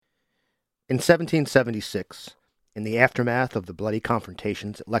In 1776, in the aftermath of the bloody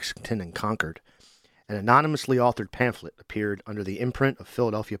confrontations at Lexington and Concord, an anonymously authored pamphlet appeared under the imprint of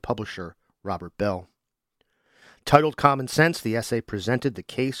Philadelphia publisher Robert Bell. Titled Common Sense, the essay presented the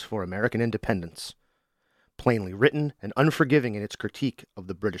case for American independence. Plainly written and unforgiving in its critique of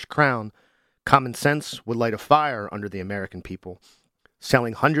the British Crown, Common Sense would light a fire under the American people,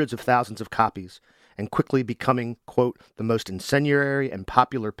 selling hundreds of thousands of copies and quickly becoming, quote, the most incendiary and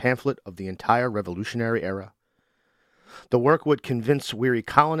popular pamphlet of the entire Revolutionary era. The work would convince weary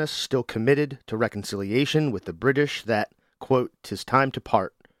colonists still committed to reconciliation with the British that, quote, 'tis time to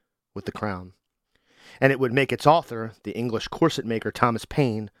part with the crown. And it would make its author, the English corset maker Thomas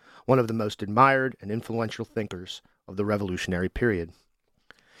Paine, one of the most admired and influential thinkers of the Revolutionary period.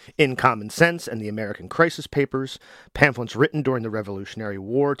 In Common Sense and the American Crisis Papers, pamphlets written during the Revolutionary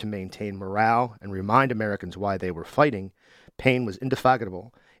War to maintain morale and remind Americans why they were fighting, Paine was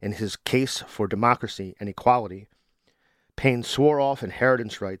indefatigable in his case for democracy and equality. Paine swore off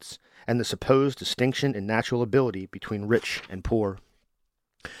inheritance rights and the supposed distinction in natural ability between rich and poor,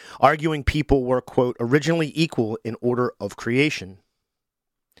 arguing people were, quote, originally equal in order of creation.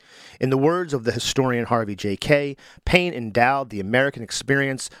 In the words of the historian Harvey J. Kaye, Paine endowed the American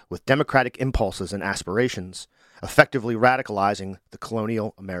experience with democratic impulses and aspirations, effectively radicalizing the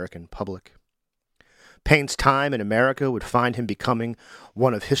colonial American public. Paine's time in America would find him becoming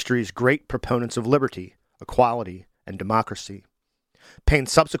one of history's great proponents of liberty, equality, and democracy.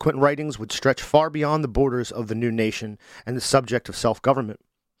 Paine's subsequent writings would stretch far beyond the borders of the new nation and the subject of self-government.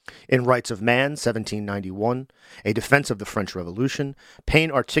 In Rights of Man, 1791, A Defense of the French Revolution,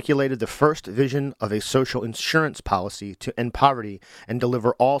 Paine articulated the first vision of a social insurance policy to end poverty and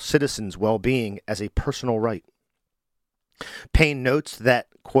deliver all citizens' well-being as a personal right. Paine notes that,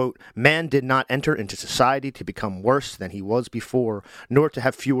 quote, man did not enter into society to become worse than he was before, nor to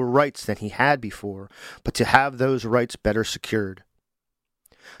have fewer rights than he had before, but to have those rights better secured.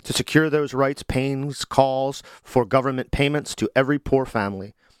 To secure those rights, Paine calls for government payments to every poor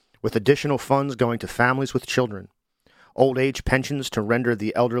family, with additional funds going to families with children, old age pensions to render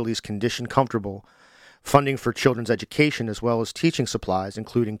the elderly's condition comfortable, funding for children's education as well as teaching supplies,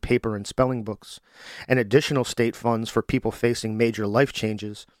 including paper and spelling books, and additional state funds for people facing major life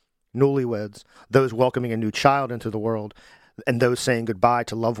changes, newlyweds, those welcoming a new child into the world, and those saying goodbye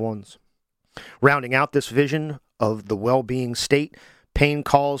to loved ones. Rounding out this vision of the well-being state, Paine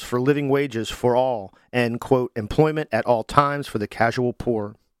calls for living wages for all and, quote, employment at all times for the casual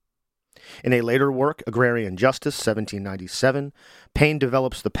poor. In a later work, Agrarian Justice, 1797, Paine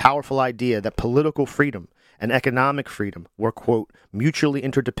develops the powerful idea that political freedom and economic freedom were, quote, mutually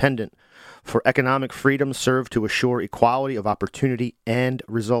interdependent, for economic freedom served to assure equality of opportunity and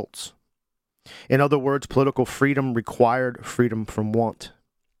results. In other words, political freedom required freedom from want.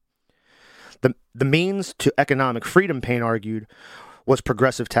 The means to economic freedom, Paine argued, was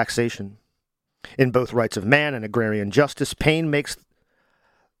progressive taxation. In both Rights of Man and Agrarian Justice, Paine makes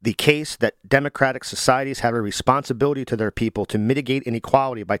the case that democratic societies have a responsibility to their people to mitigate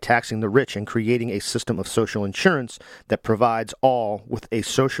inequality by taxing the rich and creating a system of social insurance that provides all with a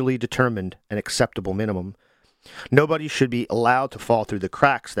socially determined and acceptable minimum. Nobody should be allowed to fall through the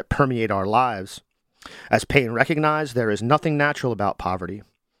cracks that permeate our lives. As Paine recognized, there is nothing natural about poverty.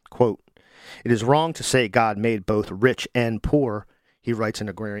 Quote, it is wrong to say God made both rich and poor, he writes in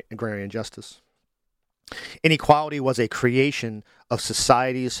Agrarian Justice. Inequality was a creation of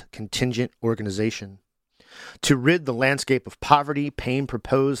society's contingent organization. To rid the landscape of poverty, Paine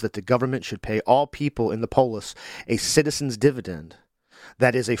proposed that the government should pay all people in the polis a citizen's dividend,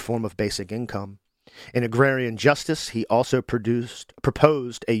 that is, a form of basic income. In Agrarian Justice, he also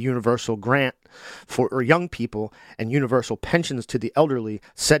proposed a universal grant for young people and universal pensions to the elderly,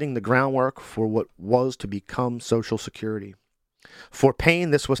 setting the groundwork for what was to become Social Security. For Paine,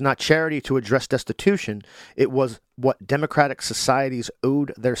 this was not charity to address destitution. It was what democratic societies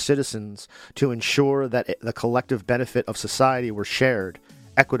owed their citizens to ensure that the collective benefit of society were shared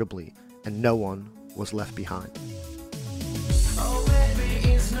equitably and no one was left behind.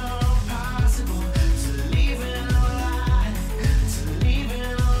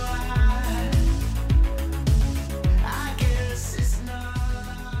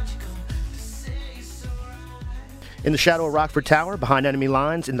 In the shadow of Rockford Tower, behind enemy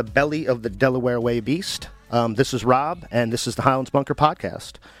lines, in the belly of the Delaware Way beast, this is Rob, and this is the Highlands Bunker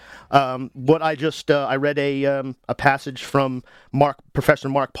podcast. I read a passage from Professor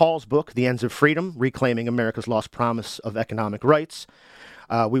Mark Paul's book, The Ends of Freedom, Reclaiming America's Lost Promise of Economic Rights.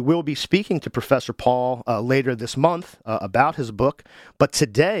 We will be speaking to Professor Paul later this month about his book, but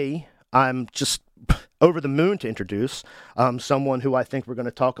today I'm just over the moon to introduce someone who I think we're going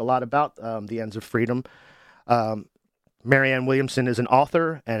to talk a lot about, the ends of freedom. Marianne Williamson is an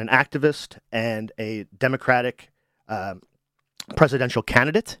author and an activist and a Democratic presidential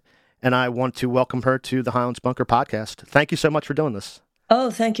candidate, and I want to welcome her to the Highlands Bunker podcast. Thank you so much for doing this.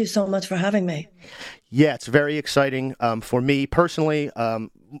 Oh, thank you so much for having me. Yeah, it's very exciting for me personally.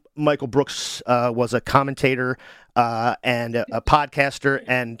 Michael Brooks was a commentator and a podcaster,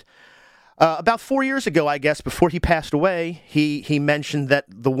 and about 4 years ago, I guess, before he passed away, he mentioned that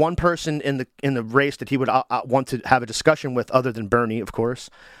the one person in the race that he would want to have a discussion with, other than Bernie, of course,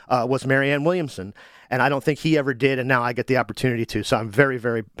 was Marianne Williamson. And I don't think he ever did, and now I get the opportunity to. So I'm very,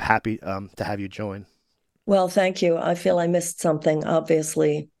 very happy to have you join. Well, thank you. I feel I missed something,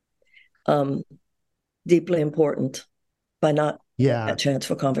 obviously, deeply important by not getting a chance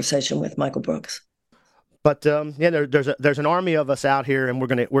for conversation with Michael Brooks. But there's an army of us out here, and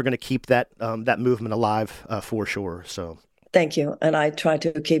we're gonna keep that movement alive for sure. So thank you, and I try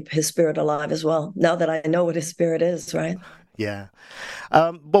to keep his spirit alive as well. Now that I know what his spirit is, right? Yeah.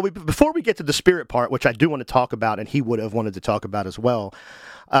 Before we get to the spirit part, which I do want to talk about, and he would have wanted to talk about as well,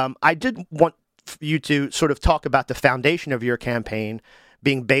 I did want you to sort of talk about the foundation of your campaign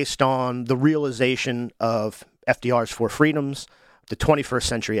being based on the realization of FDR's four freedoms, the 21st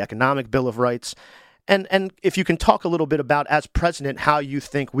Century Economic Bill of Rights. And if you can talk a little bit about, as president, how you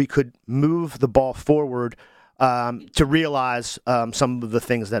think we could move the ball forward to realize some of the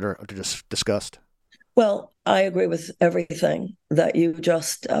things that are just discussed. Well, I agree with everything that you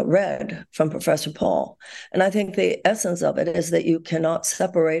just read from Professor Paul. And I think the essence of it is that you cannot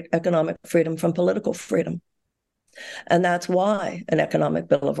separate economic freedom from political freedom. And that's why an economic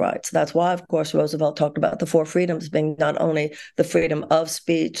Bill of Rights. That's why, of course, Roosevelt talked about the four freedoms being not only the freedom of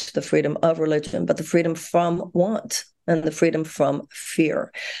speech, the freedom of religion, but the freedom from want and the freedom from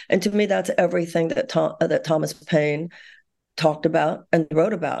fear. And to me, that's everything that Thomas Paine talked about and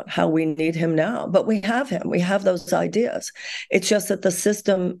wrote about, how we need him now. But we have him. We have those ideas. It's just that the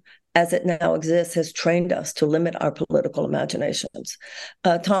system as it now exists has trained us to limit our political imaginations.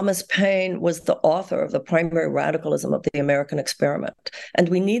 Thomas Paine was the author of the primary radicalism of the American experiment. And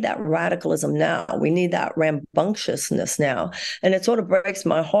we need that radicalism now. We need that rambunctiousness now. And it sort of breaks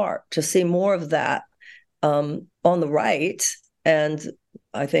my heart to see more of that on the right. And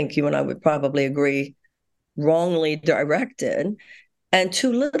I think you and I would probably agree, wrongly directed, and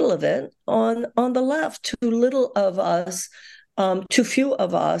too little of it on the left, too little of us, too few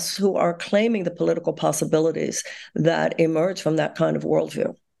of us who are claiming the political possibilities that emerge from that kind of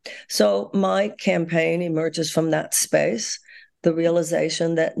worldview. So my campaign emerges from that space, the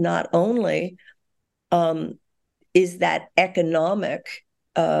realization that not only is that economic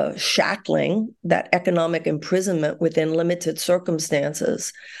shackling, that economic imprisonment within limited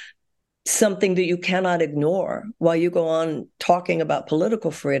circumstances, something that you cannot ignore while you go on talking about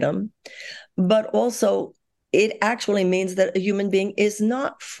political freedom, but also it actually means that a human being is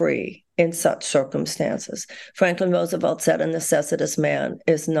not free in such circumstances. Franklin Roosevelt said, a necessitous man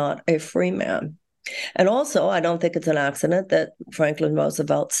is not a free man. And also, I don't think it's an accident that Franklin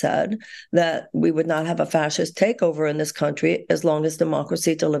Roosevelt said that we would not have a fascist takeover in this country as long as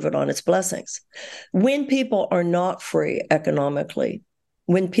democracy delivered on its blessings. When people are not free economically,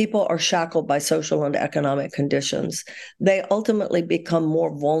 when people are shackled by social and economic conditions, they ultimately become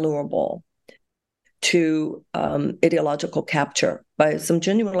more vulnerable to ideological capture by some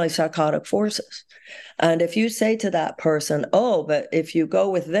genuinely psychotic forces. And if you say to that person, oh, but if you go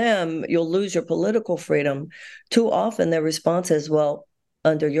with them, you'll lose your political freedom, too often their response is, well,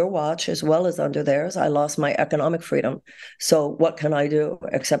 under your watch as well as under theirs, I lost my economic freedom. So what can I do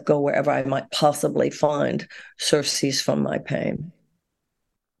except go wherever I might possibly find surcease from my pain?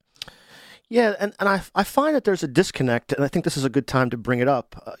 Yeah, and I find that there's a disconnect, and I think this is a good time to bring it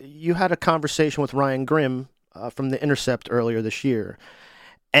up. You had a conversation with Ryan Grimm from The Intercept earlier this year,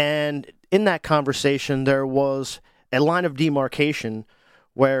 and in that conversation there was a line of demarcation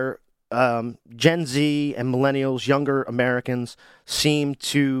where Gen Z and millennials, younger Americans, seem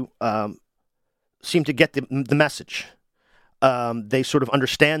to get the message. They sort of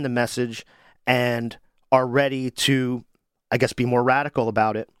understand the message and are ready to, I guess, be more radical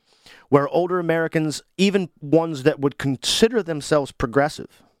about it. Where older Americans, even ones that would consider themselves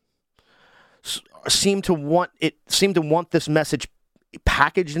progressive, seem to want this message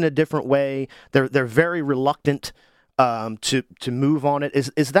packaged in a different way. They're very reluctant to move on it.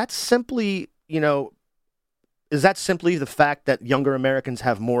 Is that simply the fact that younger Americans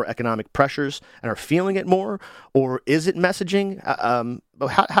have more economic pressures and are feeling it more, or is it messaging?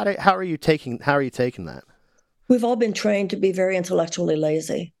 How are you taking that? We've all been trained to be very intellectually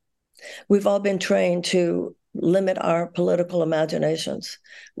lazy. We've all been trained to limit our political imaginations.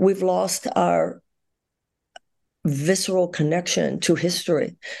 We've lost our visceral connection to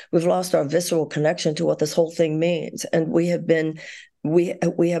history. We've lost our visceral connection to what this whole thing means. And we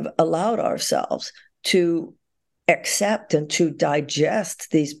have allowed ourselves to accept and to digest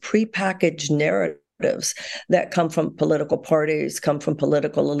these prepackaged narratives that come from political parties, come from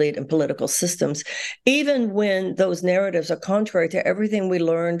political elite and political systems, even when those narratives are contrary to everything we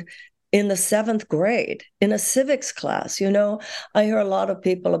learned in the seventh grade in a civics class. I hear a lot of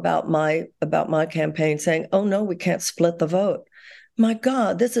people about my campaign saying, oh no, we can't split the vote. My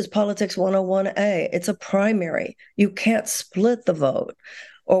God, this is politics 101A. It's a primary. You can't split the vote.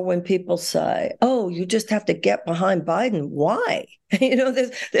 Or when people say, oh, you just have to get behind Biden. Why?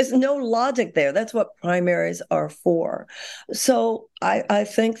 There's no logic there. That's what primaries are for. So I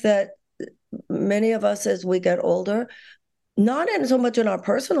think that many of us, as we get older, not in so much in our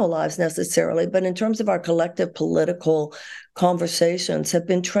personal lives necessarily, but in terms of our collective political conversations, have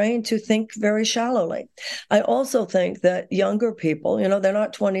been trained to think very shallowly. I also think that younger people, they're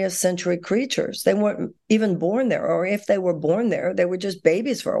not 20th century creatures. They weren't even born there, or if they were born there, they were just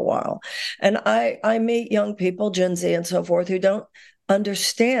babies for a while. And I meet young people, Gen Z and so forth, who don't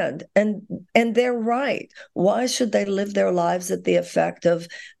understand, and they're right. Why should they live their lives at the effect of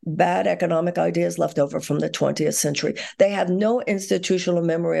bad economic ideas left over from the 20th century? They have no institutional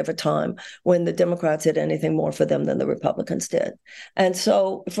memory of a time when the Democrats did anything more for them than the Republicans did. And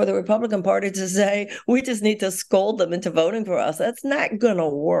so for the Republican Party to say, we just need to scold them into voting for us, that's not going to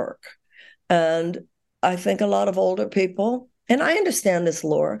work. And I think a lot of older people, and I understand this,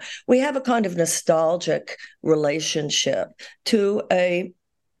 Laura, we have a kind of nostalgic relationship to a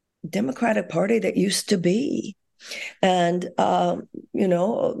Democratic Party that used to be. And,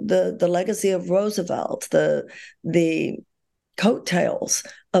 the legacy of Roosevelt, the coattails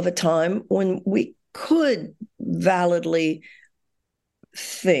of a time when we could validly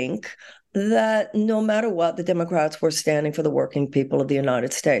think that no matter what, the Democrats were standing for the working people of the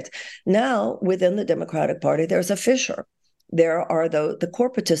United States. Now, within the Democratic Party, there's a fissure. There are the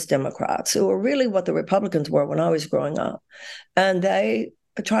corporatist Democrats, who are really what the Republicans were when I was growing up. And they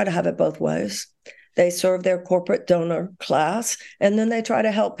try to have it both ways. They serve their corporate donor class, and then they try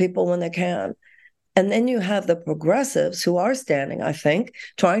to help people when they can. And then you have the progressives who are standing, I think,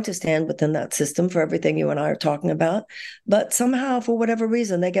 trying to stand within that system for everything you and I are talking about. But somehow, for whatever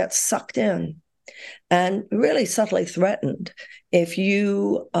reason, they get sucked in and really subtly threatened. If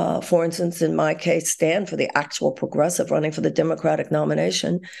you, for instance, in my case, stand for the actual progressive running for the Democratic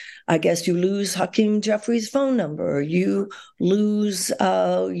nomination, I guess you lose Hakeem Jeffries' phone number, you lose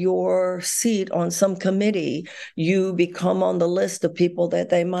your seat on some committee, you become on the list of people that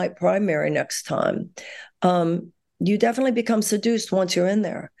they might primary next time. You definitely become seduced once you're in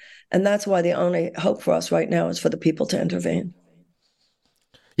there. And that's why the only hope for us right now is for the people to intervene.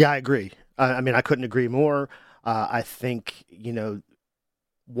 Yeah, I agree. I mean, I couldn't agree more. I think,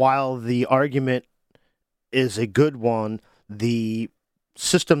 while the argument is a good one, the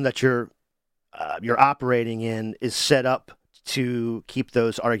system that you're operating in is set up to keep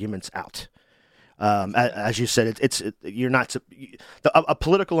those arguments out. As you said, you're not. A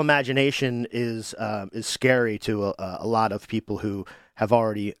political imagination is scary to a lot of people who have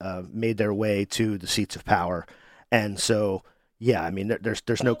already made their way to the seats of power, and so. Yeah, I mean,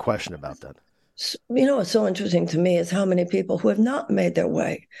 there's no question about that. What's so interesting to me is how many people who have not made their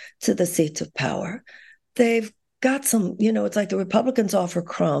way to the seats of power, they've got some, it's like the Republicans offer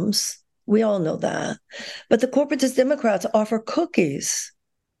crumbs. We all know that. But the corporatist Democrats offer cookies.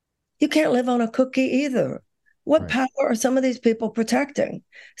 You can't live on a cookie either. What power are some of these people protecting?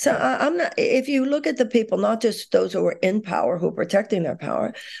 So I'm not, if you look at the people, not just those who are in power, who are protecting their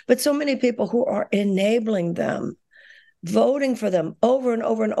power, but so many people who are enabling them, voting for them over and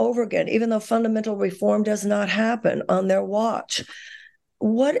over and over again, even though fundamental reform does not happen on their watch.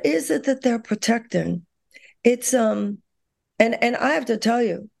 What is it that they're protecting? It's and I have to tell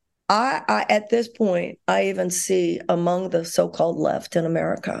you, I at this point, I even see among the so-called left in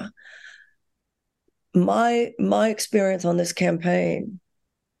America, my experience on this campaign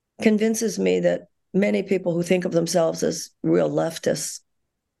convinces me that many people who think of themselves as real leftists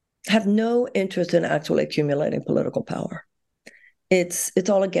have no interest in actually accumulating political power. It's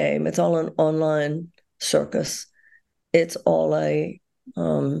all a game. It's all an online circus. It's all a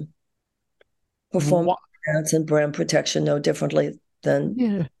performance and brand protection, no differently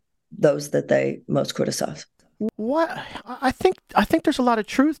than those that they most criticize. What I think there's a lot of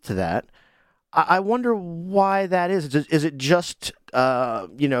truth to that. I wonder why that is. Is it just to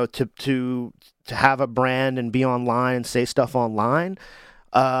have a brand and be online and say stuff online?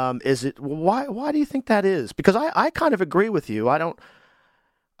 Is it why? Why do you think that is? Because I kind of agree with you. I don't.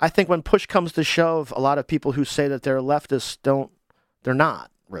 I think when push comes to shove, a lot of people who say that they're leftists don't. They're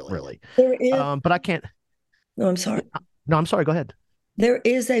not really. There is. But I can't. No, I'm sorry. No, I'm sorry. Go ahead. There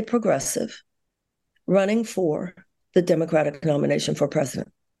is a progressive running for the Democratic nomination for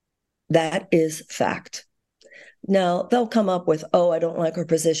president. That is fact. Now, they'll come up with, oh, I don't like her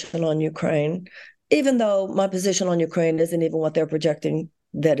position on Ukraine, even though my position on Ukraine isn't even what they're projecting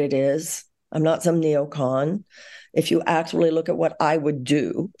that it is. I'm not some neocon. If you actually look at what I would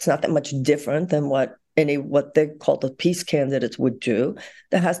do, it's not that much different than what they call the peace candidates would do.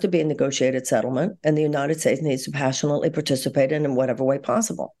 There has to be a negotiated settlement, and the United States needs to passionately participate in whatever way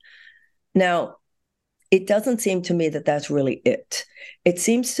possible. Now, it doesn't seem to me that that's really it. It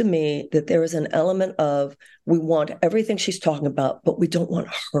seems to me that there is an element of we want everything she's talking about, but we don't want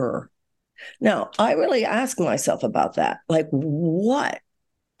her. Now, I really ask myself about that. Like, what?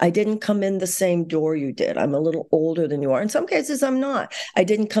 I didn't come in the same door you did. I'm a little older than you are. In some cases, I'm not. I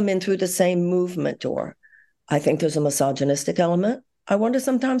didn't come in through the same movement door. I think there's a misogynistic element. I wonder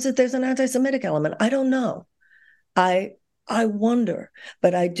sometimes if there's an anti-Semitic element. I don't know. I wonder.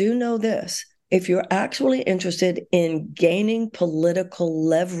 But I do know this. If you're actually interested in gaining political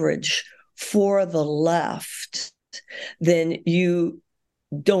leverage for the left, then you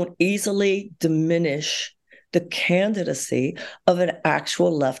don't easily diminish the candidacy of an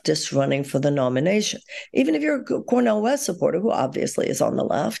actual leftist running for the nomination. Even if you're a Cornel West supporter, who obviously is on the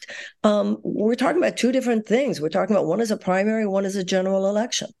left, we're talking about two different things. We're talking about one is a primary, one is a general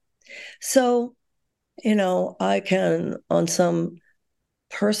election. So, I can, on some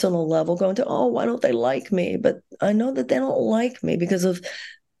personal level, go into, oh, why don't they like me? But I know that they don't like me because of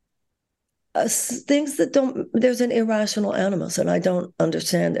things that there's an irrational animus, and I don't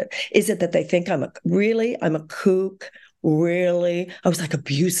understand it. Is it that they think I'm a kook? Really? I was like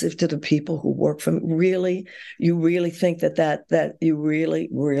abusive to the people who work for me. Really? You really think that you really,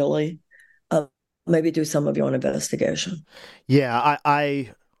 maybe do some of your own investigation? Yeah,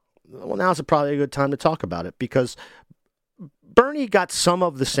 well, now's probably a good time to talk about it because Bernie got some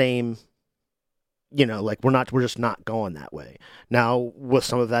of the same, like we're just not going that way. Now, was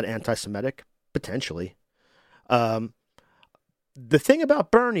some of that anti-Semitic? Potentially. The thing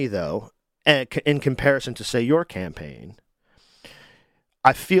about Bernie, though, in comparison to, say, your campaign,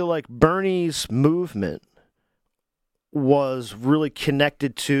 I feel like Bernie's movement was really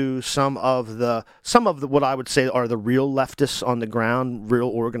connected to some of the what I would say are the real leftists on the ground, real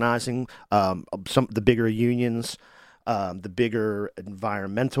organizing, some the bigger unions, the bigger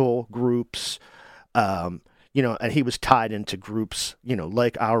environmental groups, and he was tied into groups,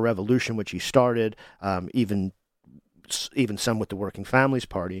 like Our Revolution, which he started, even some with the Working Families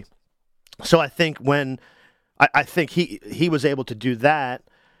Party. So I think I think he was able to do that,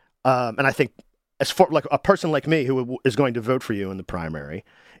 and I think as for like a person like me who is going to vote for you in the primary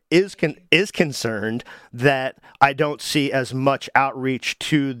is concerned that I don't see as much outreach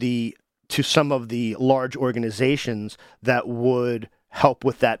to some of the large organizations that would help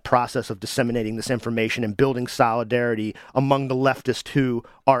with that process of disseminating this information and building solidarity among the leftists who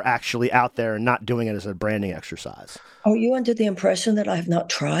are actually out there and not doing it as a branding exercise. Are you under the impression that I have not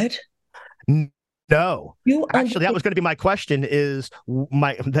tried? No. Actually, that was going to be my question. That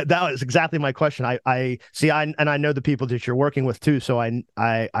was exactly my question. I see. I know the people that you're working with too. So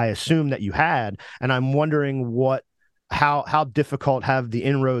I assume that you had, and I'm wondering how difficult have the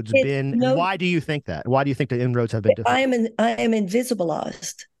inroads been? Why do you think that? Why do you think the inroads have been difficult? I am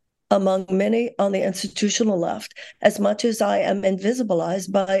invisibilized among many on the institutional left as much as I am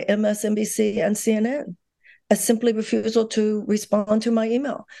invisibilized by MSNBC and CNN. A simply refusal to respond to my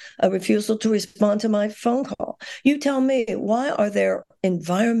email, a refusal to respond to my phone call. You tell me, why are there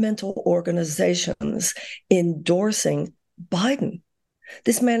environmental organizations endorsing Biden?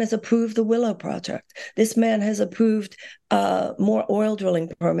 This man has approved the Willow Project. This man has approved more oil drilling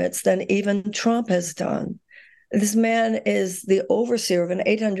permits than even Trump has done. This man is the overseer of an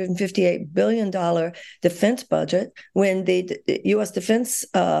 $858 billion defense budget when the U.S. defense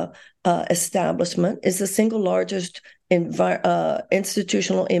establishment is the single largest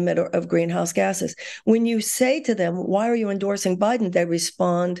institutional emitter of greenhouse gases. When you say to them, why are you endorsing Biden? They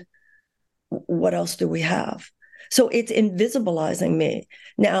respond, what else do we have? So it's invisibilizing me.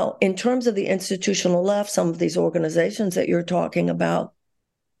 Now, in terms of the institutional left, some of these organizations that you're talking about,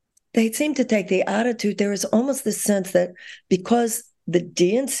 they seem to take the attitude, there is almost this sense that because the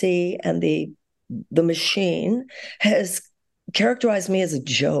DNC and the machine has characterized me as a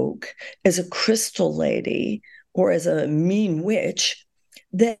joke, as a crystal lady, or as a mean witch,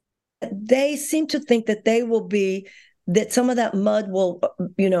 that they seem to think that they will be that some of that mud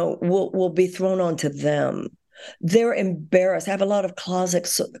will be thrown onto them. They're embarrassed. I have a lot of closet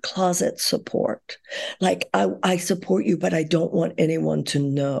support. Like, I support you, but I don't want anyone to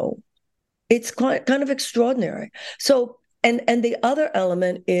know. It's kind of extraordinary. So, and the other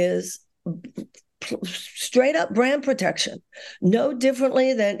element is straight up brand protection, no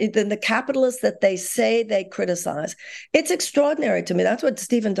differently than the capitalists that they say they criticize. It's extraordinary to me. That's what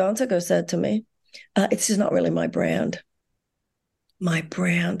Stephen Donziger said to me. It's just not really my brand. My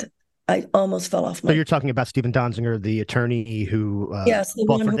brand. I almost fell off my. So you're talking about Stephen Donziger, the attorney who yes, the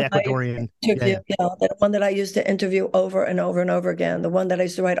fought one for the who Ecuadorian. The one that I used to interview over and over and over again. The one that I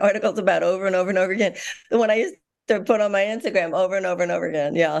used to write articles about over and over and over again. The one I used to put on my Instagram over and over and over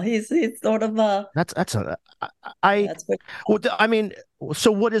again. Yeah, he's sort of I mean,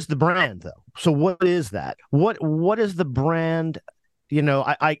 so what is the brand though? So what is that? What is the brand? You know,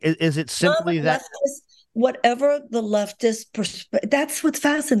 is it simply that whatever the leftist perspective, that's what's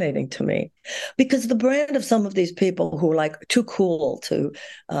fascinating to me, because the brand of some of these people who are like too cool to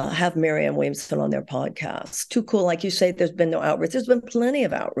have Marianne Williamson on their podcast, too cool, like you say, there's been no outreach. There's been plenty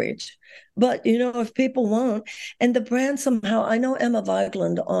of outreach, but if people won't, and the brand somehow, I know Emma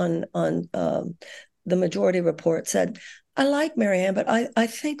Vigeland on the Majority Report said, I like Marianne, but I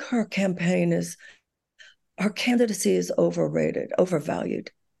think her candidacy is overrated,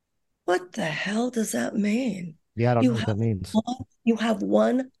 overvalued. What the hell does that mean? Yeah, I don't know what that means. You have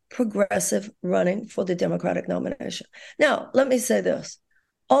one progressive running for the Democratic nomination. Now, let me say this.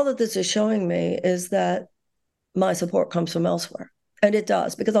 All that this is showing me is that my support comes from elsewhere. And it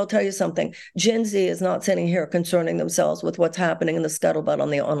does, because I'll tell you something. Gen Z is not sitting here concerning themselves with what's happening in the scuttlebutt on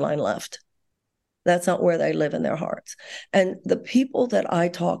the online left. That's not where they live in their hearts. And the people that I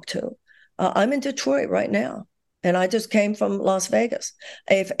talk to, I'm in Detroit right now. And I just came from Las Vegas.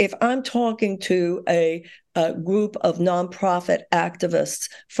 If I'm talking to a group of nonprofit activists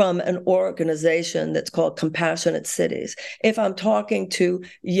from an organization that's called Compassionate Cities, if I'm talking to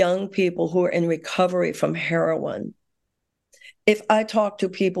young people who are in recovery from heroin, if I talk to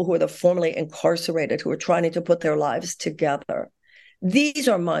people who are the formerly incarcerated, who are trying to put their lives together, these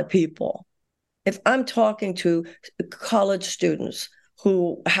are my people. If I'm talking to college students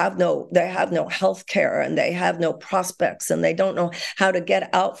who have no health care and they have no prospects and they don't know how to get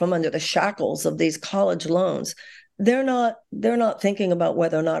out from under the shackles of these college loans, they're not thinking about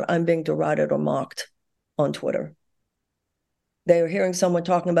whether or not I'm being derided or mocked on Twitter. They are hearing someone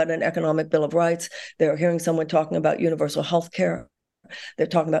talking about an economic bill of rights. They're hearing someone talking about universal health care. They're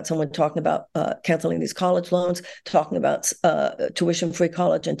talking about someone talking about canceling these college loans, talking about tuition-free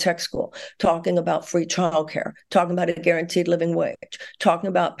college and tech school, talking about free childcare, talking about a guaranteed living wage, talking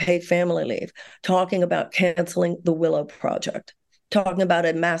about paid family leave, talking about canceling the Willow Project, talking about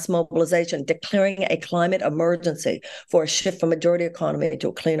a mass mobilization, declaring a climate emergency for a shift from a dirty economy to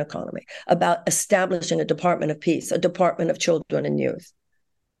a clean economy, about establishing a Department of Peace, a Department of Children and Youth.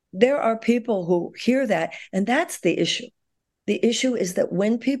 There are people who hear that, and that's the issue. The issue is that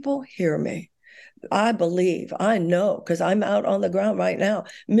when people hear me, I know, because I'm out on the ground right now,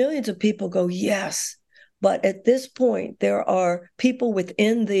 millions of people go, yes. But at this point, there are people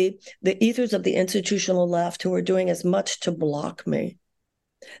within the ethers of the institutional left who are doing as much to block me.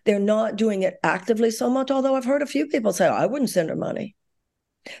 They're not doing it actively so much, although I've heard a few people say, I wouldn't send her money.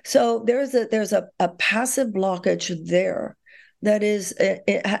 So there's a passive blockage there that is,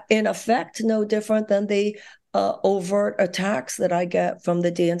 in effect, no different than the overt attacks that I get from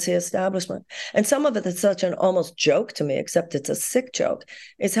the DNC establishment. And some of it is such an almost joke to me, except it's a sick joke,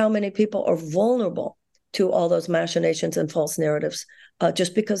 is how many people are vulnerable to all those machinations and false narratives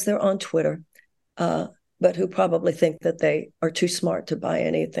just because they're on Twitter, but who probably think that they are too smart to buy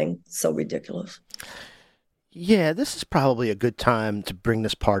anything so ridiculous. Yeah, this is probably a good time to bring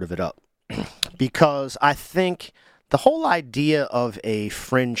this part of it up because I think the whole idea of a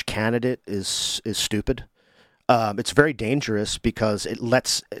fringe candidate is stupid. It's very dangerous because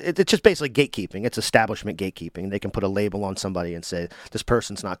it's just basically gatekeeping. It's establishment gatekeeping. They can put a label on somebody and say this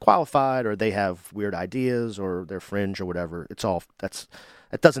person's not qualified, or they have weird ideas, or they're fringe, or whatever. That's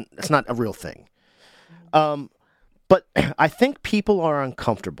not a real thing. But I think people are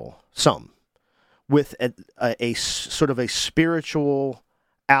uncomfortable, some, with a sort of a spiritual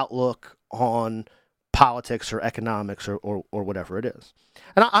outlook on politics or economics or whatever it is.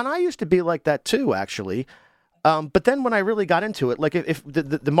 And I used to be like that too, actually. But then when I really got into it, like if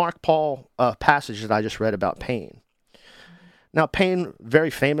the Mark Paul passage that I just read about Paine. Now, Paine, very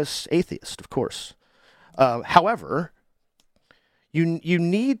famous atheist, of course. However, you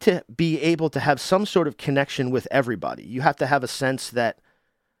need to be able to have some sort of connection with everybody. You have to have a sense that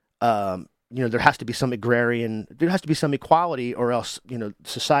there has to be some there has to be some equality, or else,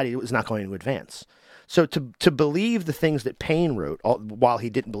 society is not going to advance. So to believe the things that Paine wrote, while he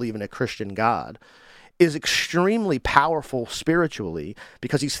didn't believe in a Christian God, is extremely powerful spiritually,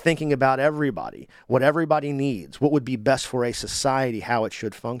 because he's thinking about everybody, what everybody needs, what would be best for a society, how it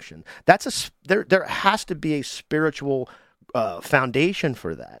should function. There has to be a spiritual foundation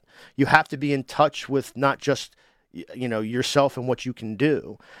for that. You have to be in touch with not just yourself and what you can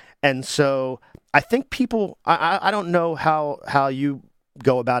do. And so I think people, I don't know how you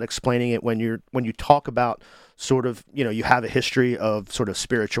go about explaining it when you talk about sort of, you have a history of sort of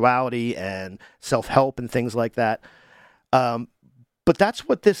spirituality and self-help and things like that. But that's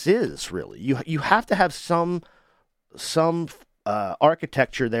what this is, really. You have to have some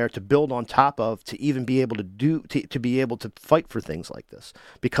architecture there to build on top of, to even be able to be able to fight for things like this,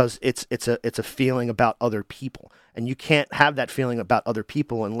 because it's a feeling about other people, and you can't have that feeling about other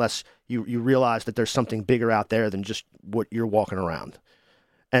people unless you realize that there's something bigger out there than just what you're walking around.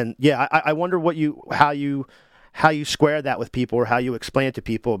 And yeah, I wonder how you square that with people, or how you explain it to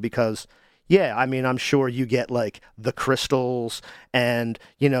people, because yeah, I mean, I'm sure you get like the crystals and,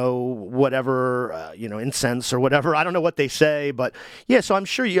 whatever, incense or whatever. I don't know what they say, but yeah, so I'm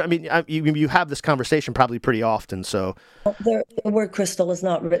sure you have this conversation probably pretty often. So the word crystal is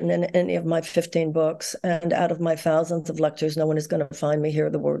not written in any of my 15 books. And out of my thousands of lectures, no one is going to find me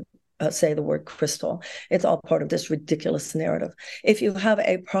say the word crystal. It's all part of this ridiculous narrative. If you have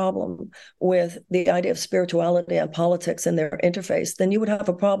a problem with the idea of spirituality and politics and their interface, then you would have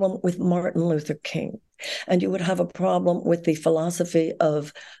a problem with Martin Luther King, and you would have a problem with the philosophy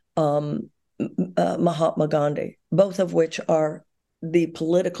of Mahatma Gandhi, both of which are the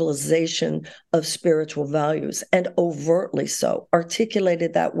politicalization of spiritual values, and overtly so,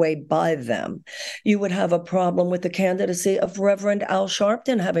 articulated that way by them. You would have a problem with the candidacy of Reverend Al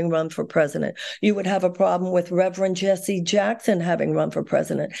Sharpton having run for president. You would have a problem with Reverend Jesse Jackson having run for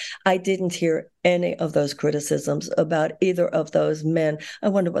president. I didn't hear any of those criticisms about either of those men. I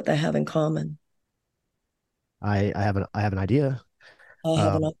wonder what they have in common. I have an idea. I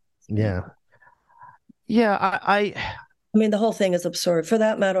have an Yeah. Yeah, I mean, the whole thing is absurd. For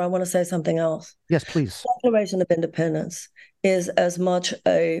that matter, I want to say something else. Yes, please. The Declaration of Independence is as much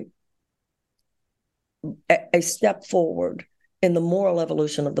a step forward in the moral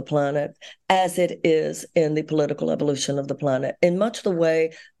evolution of the planet as it is in the political evolution of the planet, in much the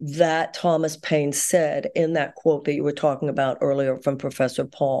way that Thomas Paine said in that quote that you were talking about earlier from Professor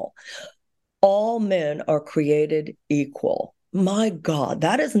Paul. All men are created equal. My God,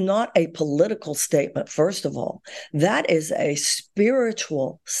 that is not a political statement, first of all. That is a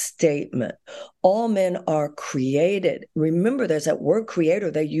spiritual statement. All men are created. Remember, there's that word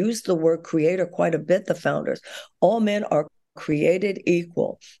creator. They used the word creator quite a bit, the founders. All men are created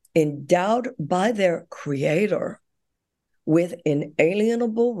equal, endowed by their creator with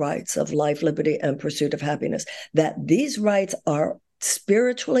inalienable rights of life, liberty, and pursuit of happiness. That these rights are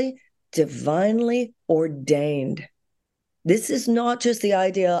spiritually, divinely ordained. This is not just the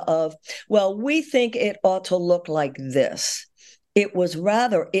idea of, well, we think it ought to look like this. It was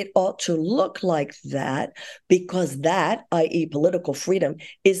rather, it ought to look like that, because that, i.e., political freedom,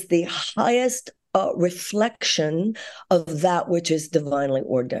 is the highest reflection of that which is divinely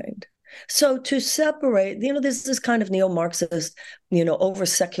ordained. So to separate, this is kind of neo-Marxist,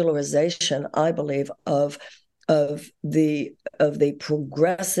 over-secularization, I believe, of the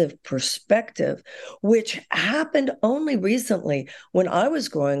progressive perspective, which happened only recently. When I was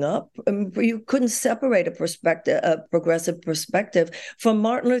growing up, you couldn't separate a progressive perspective from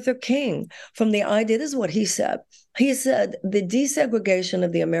Martin Luther King, from the idea. This is what he said. He said the desegregation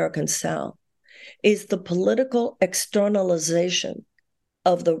of the American South is the political externalization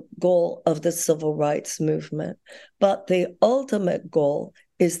of the goal of the civil rights movement, but the ultimate goal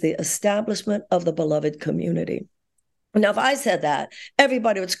is the establishment of the beloved community. Now, if I said that,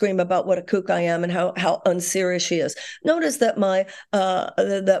 everybody would scream about what a kook I am and how unserious she is. Notice that my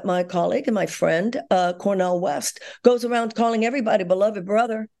colleague and my friend, Cornel West, goes around calling everybody beloved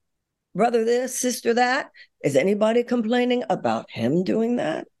brother this, sister that. Is anybody complaining about him doing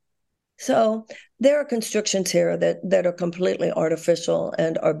that? So there are constrictions here that are completely artificial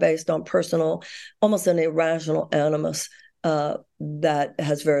and are based on personal, almost an irrational animus that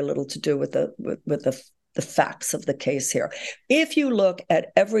has very little to do with the facts of the case here. If you look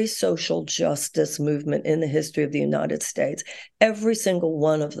at every social justice movement in the history of the United States, every single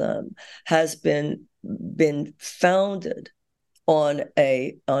one of them has been founded on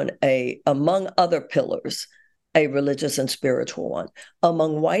among other pillars, a religious and spiritual one.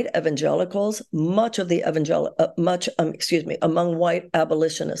 Among white evangelicals, among white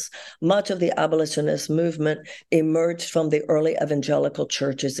abolitionists, much of the abolitionist movement emerged from the early evangelical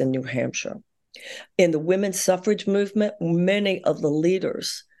churches in New Hampshire. In the women's suffrage movement, many of the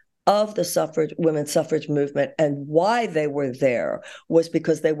leaders of the women's suffrage movement, and why they were there was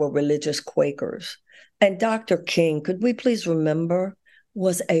because they were religious Quakers. And Dr. King, could we please remember,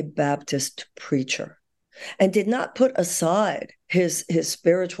 was a Baptist preacher and did not put aside his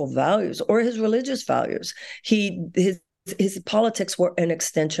spiritual values or his religious values. His politics were an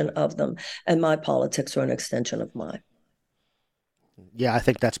extension of them, and my politics were an extension of mine. Yeah, I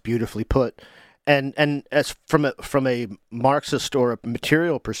think that's beautifully put. And as from a Marxist or a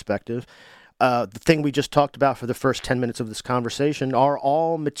material perspective, the thing we just talked about for the first 10 minutes of this conversation are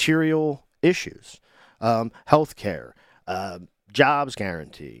all material issues. Healthcare, jobs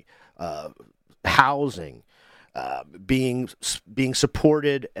guarantee, housing, being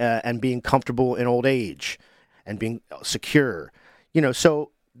supported and being comfortable in old age, and being secure.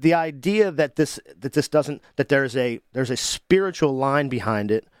 So the idea that there's a spiritual line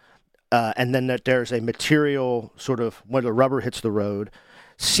behind it, and then that there's a material sort of when the rubber hits the road,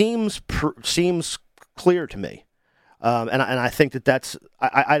 seems clear to me. And I think that's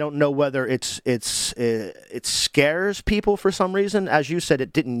I don't know whether it scares people for some reason. As you said,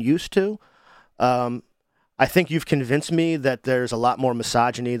 it didn't used to. I think you've convinced me that there's a lot more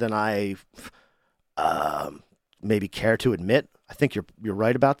misogyny than I maybe care to admit. I think you're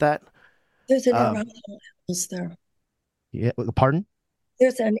right about that. There's an irrational animus there. Yeah, pardon?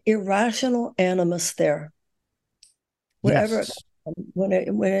 There's an irrational animus there. Wherever yes. When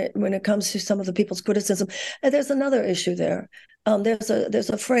it comes to some of the people's criticism, and there's another issue there. There's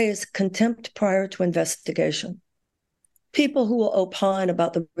a phrase: contempt prior to investigation. People who will opine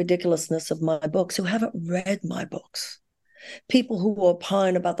about the ridiculousness of my books who haven't read my books. People who will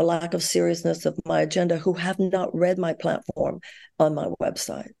opine about the lack of seriousness of my agenda who have not read my platform on my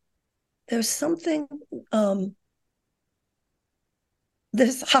website. There's something.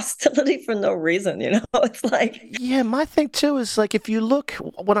 There's hostility for no reason, It's like... Yeah, my thing, too, is like if you look,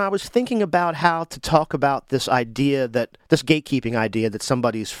 when I was thinking about how to talk about this gatekeeping idea that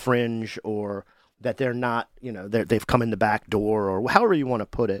somebody's fringe or that they're not, they've come in the back door or however you want to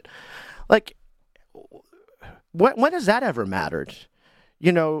put it, like, when has that ever mattered?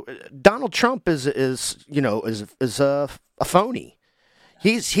 Donald Trump is a phony.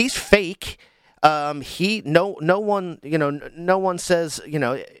 He's fake. No one says,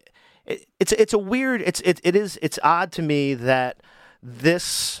 it's a weird, it's odd to me that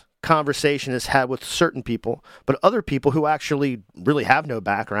this conversation is had with certain people, but other people who actually really have no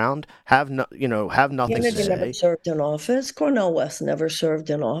background, have nothing Kennedy to say. Never served in office. Cornel West never served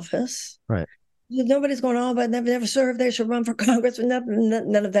in office. Right. Nobody's going on, but never served. They should run for Congress.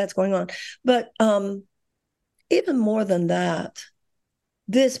 None of that's going on. But even more than that,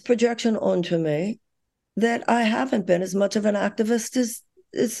 this projection onto me that I haven't been as much of an activist as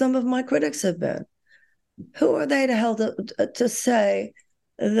some of my critics have been. Who are they to say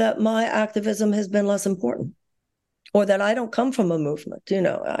that my activism has been less important, or that I don't come from a movement?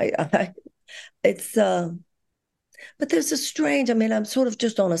 But there's a strange. I'm sort of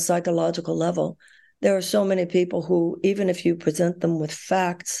just on a psychological level. There are so many people who, even if you present them with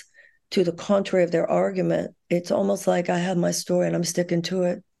facts to the contrary of their argument, it's almost like I have my story and I'm sticking to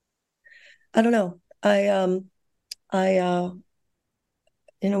it. I don't know.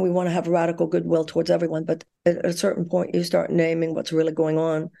 We want to have radical goodwill towards everyone, but at a certain point you start naming what's really going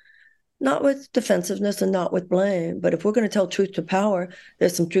on, not with defensiveness and not with blame, but if we're going to tell truth to power,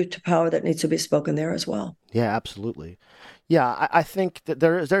 there's some truth to power that needs to be spoken there as well. Yeah, absolutely. Yeah, I think that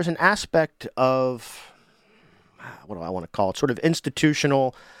there's an aspect of, what do I want to call it, sort of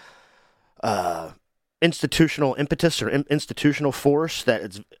institutional impetus or institutional force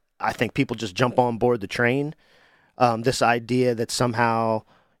that I think people just jump on board the train. This idea that somehow,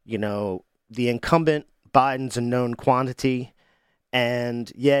 the incumbent Biden's a known quantity,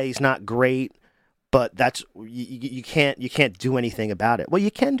 and yeah, he's not great, but that's you can't do anything about it. Well,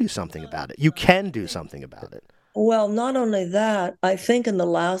 you can do something about it. You can do something about it. Well, not only that, I think in the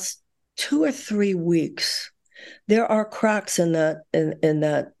last 2 or 3 weeks, there are cracks in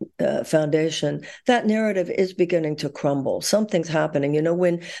that foundation. That narrative is beginning to crumble. Something's happening.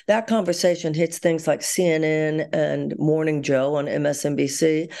 When that conversation hits things like CNN and Morning Joe on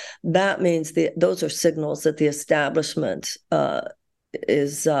MSNBC, that means those are signals that the establishment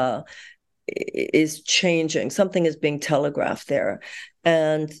is is changing. Something is being telegraphed there.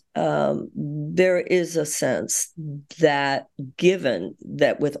 And there is a sense that given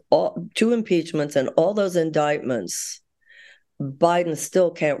that with all 2 impeachments and all those indictments, Biden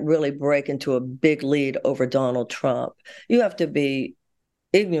still can't really break into a big lead over Donald Trump. You have to be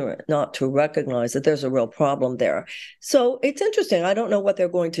ignorant not to recognize that there's a real problem there. So it's interesting. I don't know what they're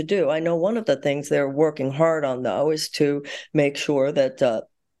going to do. I know one of the things they're working hard on, though, is to make sure that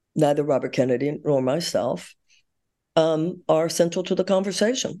neither Robert Kennedy nor myself are central to the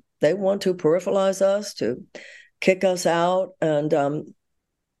conversation. They want to peripheralize us, to kick us out. And,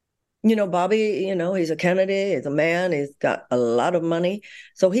 Bobby, he's a Kennedy, he's a man, he's got a lot of money.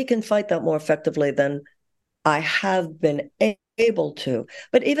 So he can fight that more effectively than I have been able to.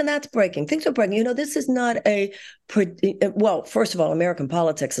 But even that's breaking. Things are breaking. This is not well, first of all, American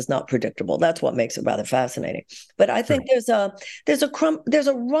politics is not predictable. That's what makes it rather fascinating. But I think there's a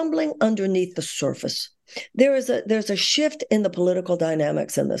rumbling underneath the surface. There's a shift in the political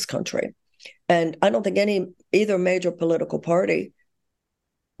dynamics in this country. And I don't think either major political party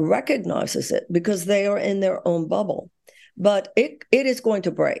recognizes it because they are in their own bubble. But it is going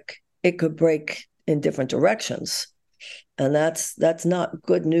to break. It could break in different directions. And that's not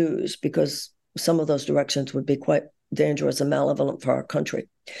good news, because some of those directions would be quite dangerous and malevolent for our country.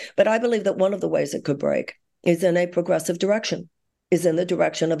 But I believe that one of the ways it could break is in a progressive direction, is in the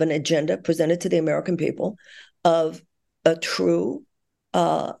direction of an agenda presented to the American people of a true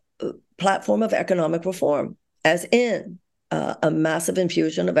platform of economic reform, as in a massive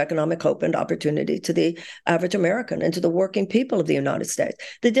infusion of economic hope and opportunity to the average American and to the working people of the United States.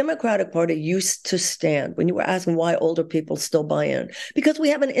 The Democratic Party used to stand, when you were asking why older people still buy in, because we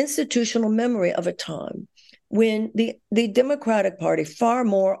have an institutional memory of a time when the Democratic Party, far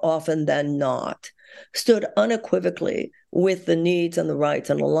more often than not, stood unequivocally with the needs and the rights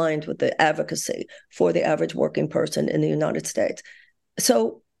and aligned with the advocacy for the average working person in the United States.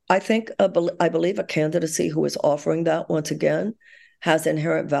 So I believe a candidacy who is offering that once again has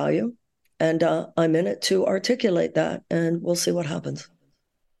inherent value, and I'm in it to articulate that, and we'll see what happens.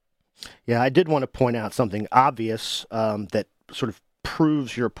 Yeah, I did want to point out something obvious that sort of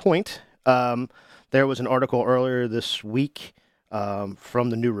proves your point. There was an article earlier this week from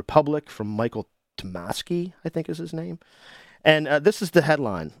the New Republic from Michael Tomasky, I think is his name, and this is the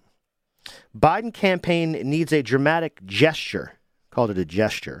headline: Biden campaign needs a dramatic gesture. Called it a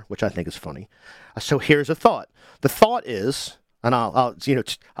gesture, which I think is funny. So here's a thought. The thought is, and I'll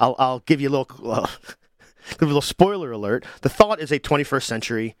give you a little spoiler alert. The thought is a 21st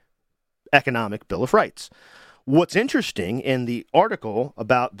century economic Bill of Rights. What's interesting in the article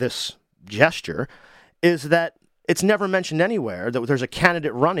about this gesture is that it's never mentioned anywhere that there's a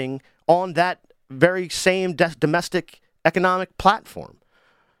candidate running on that very same domestic economic platform.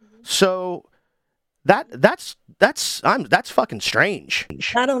 So that's fucking strange.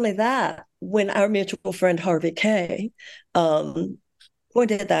 Not only that, when our mutual friend Harvey Kaye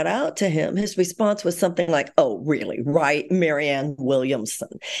pointed that out to him, his response was something like, "Oh, really? Right, Marianne Williamson."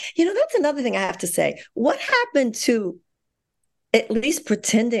 That's another thing I have to say. What happened to at least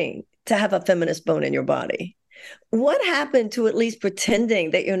pretending to have a feminist bone in your body? What happened to at least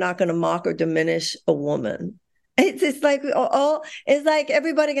pretending that you're not going to mock or diminish a woman? It's like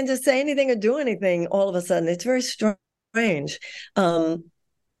everybody can just say anything or do anything all of a sudden. It's very strange. We're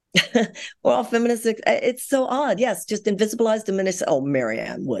all feminists. It's so odd. Yes, just invisibilize, diminish. Oh,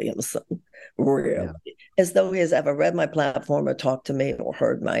 Marianne Williamson, really? Yeah. As though he has ever read my platform or talked to me or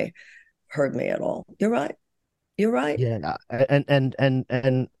heard me at all. You're right. Yeah,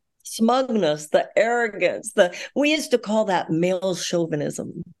 and smugness, the arrogance. We used to call that male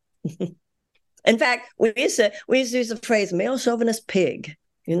chauvinism. In fact, we used to use the phrase "male chauvinist pig."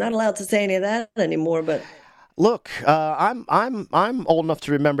 You're not allowed to say any of that anymore, but look, I'm old enough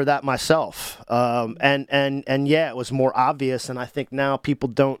to remember that myself, and yeah, it was more obvious, and I think now people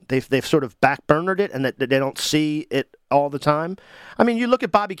they've sort of backburnered it, and that they don't see it all the time. I mean, you look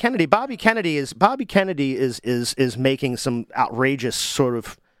at Bobby Kennedy. Bobby Kennedy is making some outrageous sort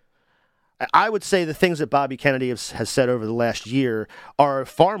of. I would say the things that Bobby Kennedy has said over the last year are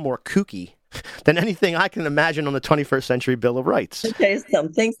far more kooky than anything I can imagine on the 21st century Bill of Rights. Okay,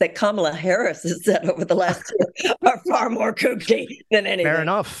 some things that Kamala Harris has said over the last year are far more kooky than anything. Fair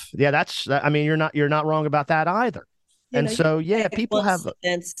enough. Yeah, I mean, you're not wrong about that either. So yeah, people have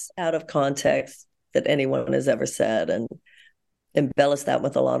sentence out of context that anyone has ever said and embellish that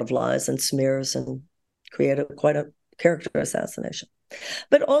with a lot of lies and smears and create quite a character assassination.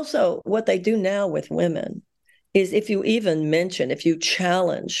 But also what they do now with women is if you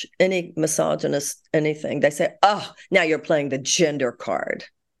challenge any misogynist anything, they say, "Oh, now you're playing the gender card."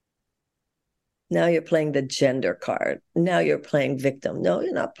 Now you're playing the gender card. Now you're playing victim. No,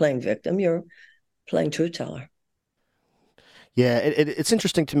 you're not playing victim. You're playing truth teller. Yeah, it's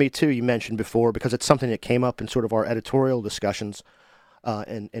interesting to me too. You mentioned before because it's something that came up in sort of our editorial discussions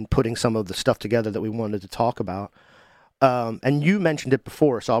and putting some of the stuff together that we wanted to talk about. And you mentioned it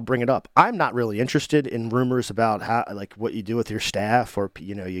before, so I'll bring it up. I'm not really interested in rumors about how, like, what you do with your staff, or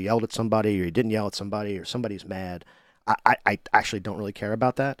you yelled at somebody, or you didn't yell at somebody, or somebody's mad. I actually don't really care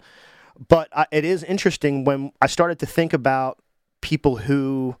about that. But it is interesting when I started to think about people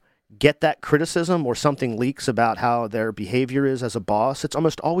who get that criticism or something leaks about how their behavior is as a boss. It's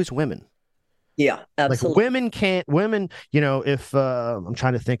almost always women. Yeah, Like absolutely. women, if I'm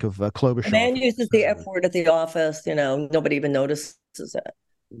trying to think of A Klobuchar. man uses the F word at the office, nobody even notices it.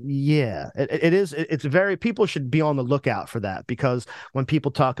 Yeah, it is. It's very, people should be on the lookout for that because when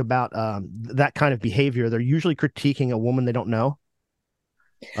people talk about that kind of behavior, they're usually critiquing a woman they don't know.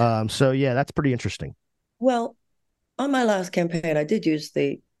 So yeah, that's pretty interesting. Well, on my last campaign, I did use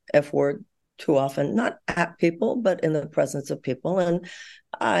the F word too often, not at people, but in the presence of people. And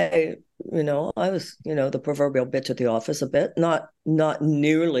I, I was, the proverbial bitch at the office a bit, not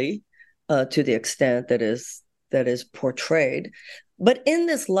nearly to the extent that is portrayed. But in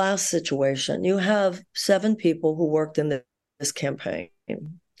this last situation, you have 7 people who worked in this campaign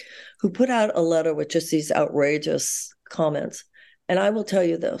who put out a letter with just these outrageous comments. And I will tell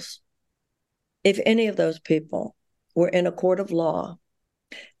you this: if any of those people were in a court of law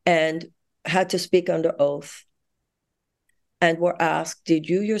and had to speak under oath and were asked, did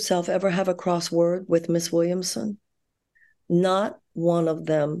you yourself ever have a crossword with Miss Williamson? Not one of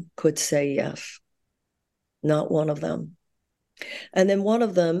them could say yes. Not one of them. And then one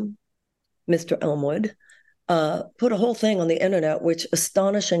of them, Mr. Elmwood, put a whole thing on the internet, which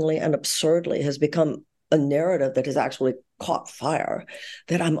astonishingly and absurdly has become a narrative that has actually caught fire,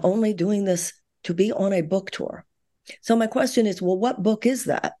 that I'm only doing this to be on a book tour. So my question is, well, what book is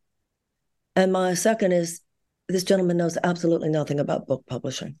that? And my second is, this gentleman knows absolutely nothing about book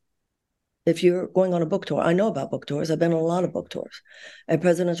publishing. If you're going on a book tour, I know about book tours. I've been on a lot of book tours. A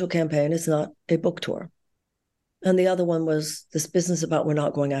presidential campaign is not a book tour. And the other one was this business about we're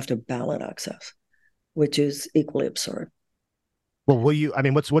not going after ballot access, which is equally absurd. Well,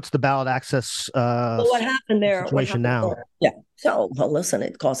 what's the ballot access Well, what happened there? What situation happened now? there? Yeah. So, well, listen,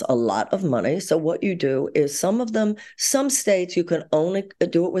 it costs a lot of money. So, what you do is some states you can only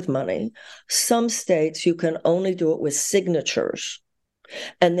do it with money. Some states you can only do it with signatures.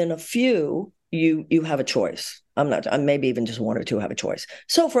 And then a few, you have a choice. I'm maybe even just 1 or 2 have a choice.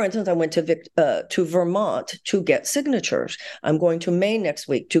 So, for instance, I went to Vermont to get signatures. I'm going to Maine next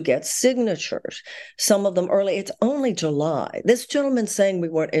week to get signatures. Some of them early. It's only July. This gentleman saying we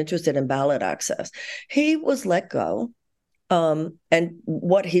weren't interested in ballot access, he was let go. And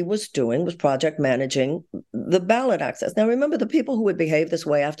what he was doing was project managing the ballot access. Now, remember, the people who would behave this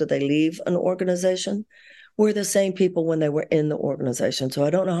way after they leave an organization were the same people when they were in the organization. So I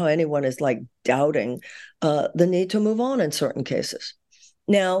don't know how anyone is like doubting the need to move on in certain cases.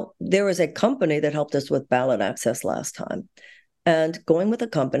 Now, there is a company that helped us with ballot access last time. And going with a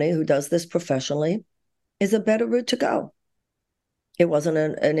company who does this professionally is a better route to go. It wasn't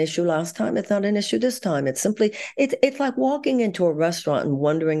an issue last time. It's not an issue this time. It's like walking into a restaurant and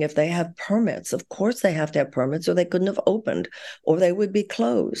wondering if they have permits. Of course they have to have permits or they couldn't have opened or they would be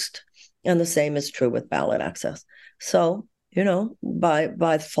closed. And the same is true with ballot access. So,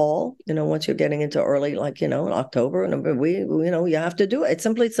 by fall, once you're getting into early, like, in October, and you have to do it. It's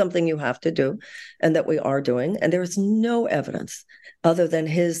simply something you have to do and that we are doing. And there is no evidence other than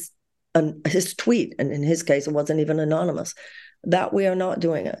his tweet. And in his case, it wasn't even anonymous, that we are not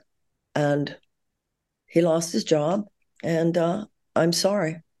doing it. And he lost his job. And I'm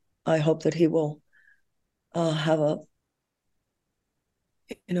sorry. I hope that he will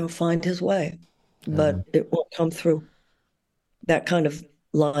find his way, but it won't come through that kind of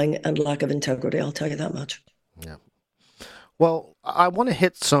lying and lack of integrity. I'll tell you that much. Yeah. Well, I want to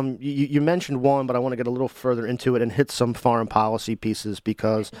hit some. You mentioned one, but I want to get a little further into it and hit some foreign policy pieces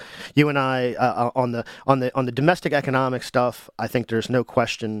because you and I on the domestic economic stuff. I think there's no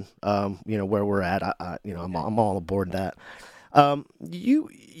question. Where we're at. I'm all aboard that.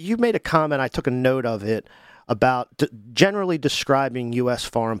 You made a comment. I took a note of it about generally describing U.S.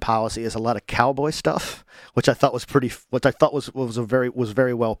 foreign policy as a lot of cowboy stuff, which I thought was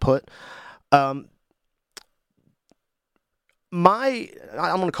very well put. I'm going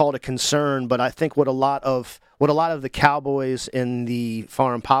to call it a concern, but I think what a lot of the cowboys in the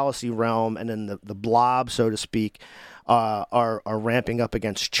foreign policy realm and in the blob, so to speak, are ramping up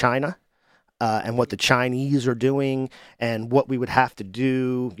against China. and what the Chinese are doing and what we would have to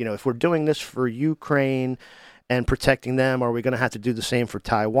do. If we're doing this for Ukraine and protecting them, are we going to have to do the same for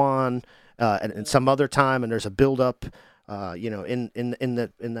Taiwan and some other time? And there's a buildup, in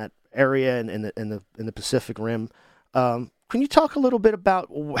that area and in the Pacific Rim. Can you talk a little bit about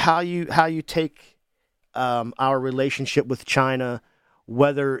how you take our relationship with China,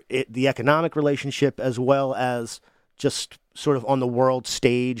 whether the economic relationship as well as just sort of on the world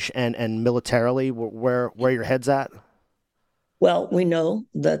stage and militarily, where your head's at? Well, we know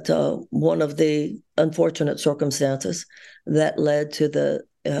that one of the unfortunate circumstances that led to the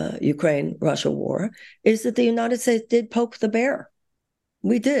Ukraine-Russia war is that the United States did poke the bear.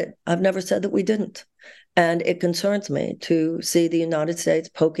 We did. I've never said that we didn't. And it concerns me to see the United States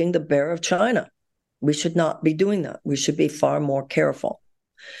poking the bear of China. We should not be doing that. We should be far more careful.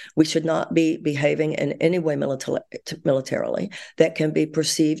 We should not be behaving in any way militarily that can be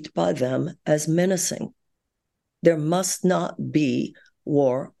perceived by them as menacing. There must not be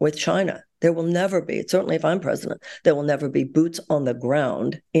war with China. There will never be, certainly if I'm president, there will never be boots on the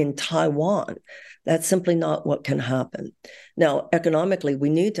ground in Taiwan. That's simply not what can happen. Now, economically, we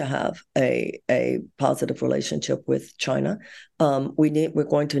need to have a positive relationship with China. We're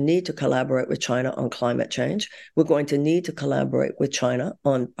going to need to collaborate with China on climate change. We're going to need to collaborate with China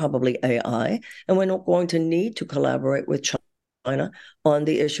on probably AI. And we're not going to need to collaborate with China on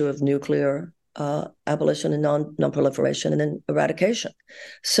the issue of nuclear abolition and non-proliferation and then eradication.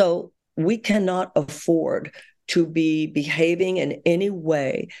 So we cannot afford to be behaving in any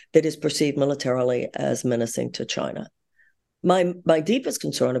way that is perceived militarily as menacing to China. My deepest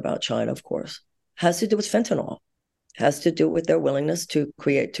concern about China, of course, has to do with fentanyl, has to do with their willingness to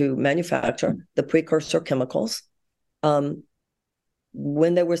manufacture the precursor chemicals. When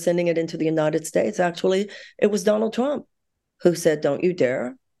they were sending it into the United States, actually, it was Donald Trump who said, "Don't you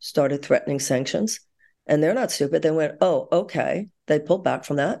dare," started threatening sanctions. And they're not stupid. They went, "Oh, okay." They pulled back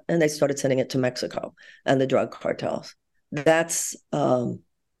from that and they started sending it to Mexico and the drug cartels. That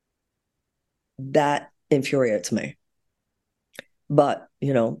infuriates me. But,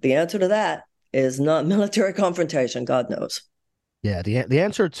 the answer to that is not military confrontation, God knows. Yeah, the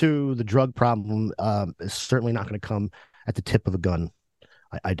answer to the drug problem is certainly not going to come at the tip of a gun.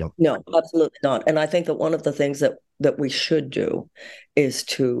 I don't. No, absolutely not. And I think that one of the things that we should do is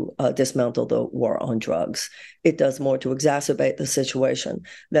to dismantle the war on drugs. It does more to exacerbate the situation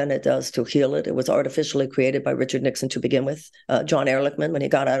than it does to heal it. It was artificially created by Richard Nixon to begin with. John Ehrlichman, when he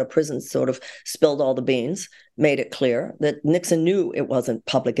got out of prison, sort of spilled all the beans, made it clear that Nixon knew it wasn't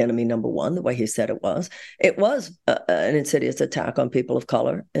public enemy number one, the way he said it was. It was an insidious attack on people of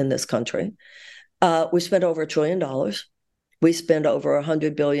color in this country. We spent over $1 trillion. We spend over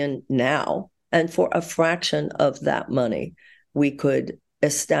 $100 billion now, and for a fraction of that money, we could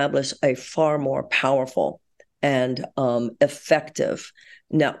establish a far more powerful and effective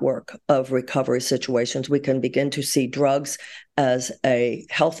network of recovery situations. We can begin to see drugs as a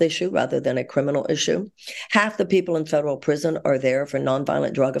health issue rather than a criminal issue. Half the people in federal prison are there for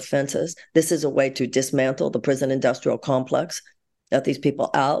nonviolent drug offenses. This is a way to dismantle the prison industrial complex, let these people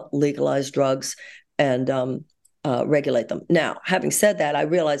out, legalize drugs, and regulate them. Now, having said that, I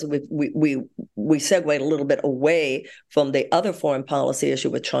realize we segued a little bit away from the other foreign policy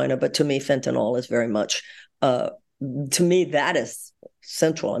issue with China, but to me, fentanyl is very much, to me, that is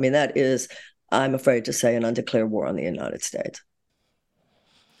central. I mean, that is, I'm afraid to say, an undeclared war on the United States.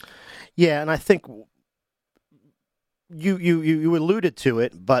 Yeah, and I think you alluded to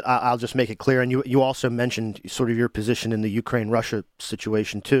it, but I'll just make it clear. And you also mentioned sort of your position in the Ukraine-Russia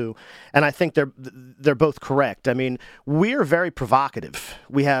situation too, and I think they're both correct. I mean, we're very provocative.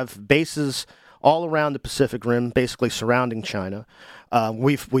 We have bases all around the Pacific Rim, basically surrounding China.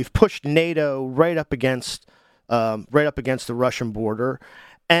 We've pushed NATO right up against the Russian border.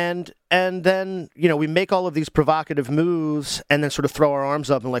 And then, we make all of these provocative moves and then sort of throw our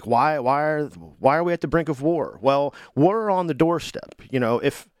arms up and like, why are we at the brink of war? Well, we're on the doorstep.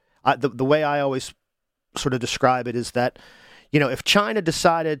 If the way I always sort of describe it is that, if China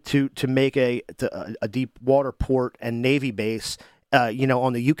decided to make a deep water port and Navy base,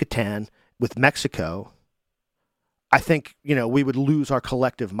 on the Yucatan with Mexico, I think, we would lose our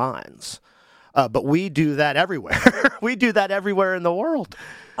collective minds. But we do that everywhere. We do that everywhere in the world.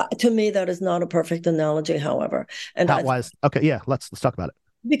 To me, that is not a perfect analogy, however. And okay, yeah, let's talk about it.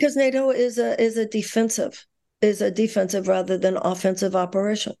 Because NATO is a defensive rather than offensive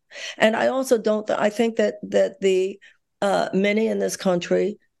operation. And I also don't. I think that the many in this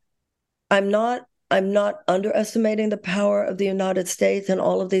country, I'm not underestimating the power of the United States and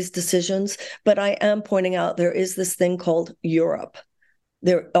all of these decisions, but I am pointing out there is this thing called Europe.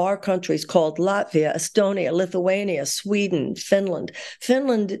 There are countries called Latvia, Estonia, Lithuania, Sweden, Finland.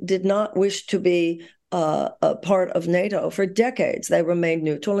 Finland did not wish to be a part of NATO for decades. They remained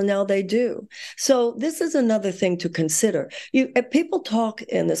neutral, and now they do. So this is another thing to consider. People talk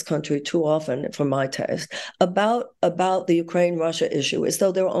in this country too often, for my taste, about the Ukraine-Russia issue as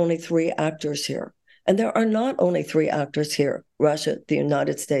though there are only three actors here. And there are not only three actors here: Russia, the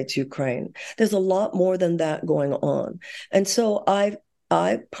United States, Ukraine. There's a lot more than that going on. And so I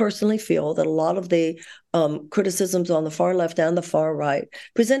personally feel that a lot of the criticisms on the far left and the far right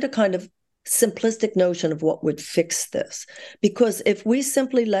present a kind of simplistic notion of what would fix this. Because if we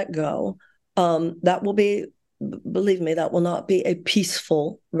simply let go, that will be, believe me, that will not be a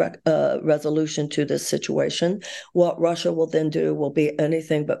peaceful resolution to this situation. What Russia will then do will be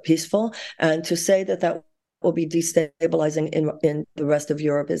anything but peaceful. And to say that that will be destabilizing in the rest of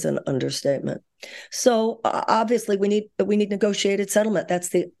Europe is an understatement. So obviously we need negotiated settlement. That's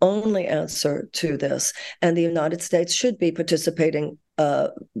the only answer to this. And the United States should be participating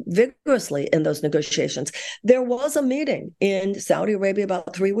vigorously in those negotiations. There was a meeting in Saudi Arabia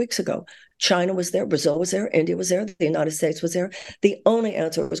about 3 weeks ago. China was there, Brazil was there, India was there, the United States was there. The only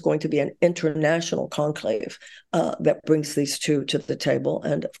answer was going to be an international conclave that brings these two to the table.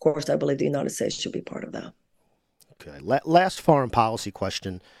 And of course, I believe the United States should be part of that. Okay. Last foreign policy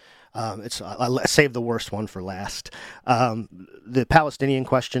question. I saved the worst one for last. The Palestinian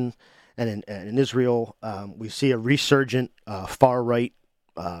question, and in Israel, we see a resurgent far right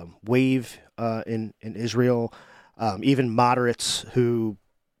wave in Israel. Even moderates who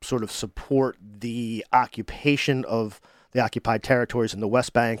sort of support the occupation of the occupied territories in the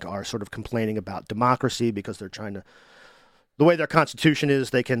West Bank are sort of complaining about democracy because they're trying to, the way their constitution is,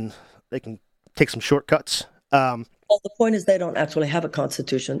 they can take some shortcuts. Well, the point is they don't actually have a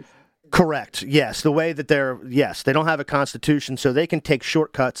constitution. Correct. Yes. The way that they don't have a constitution, so they can take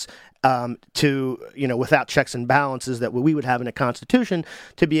shortcuts to, without checks and balances that we would have in a constitution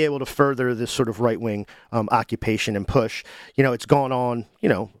to be able to further this sort of right-wing occupation and push. It's gone on,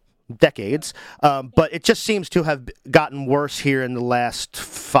 decades, but it just seems to have gotten worse here in the last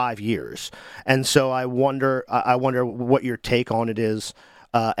 5 years. And so I wonder what your take on it is,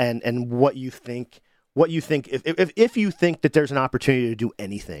 and what you think. If you think that there's an opportunity to do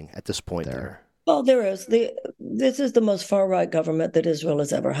anything at this point there. Well, there is. This is the most far-right government that Israel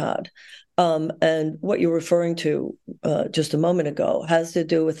has ever had. And what you're referring to just a moment ago has to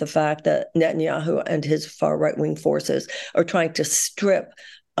do with the fact that Netanyahu and his far-right-wing forces are trying to strip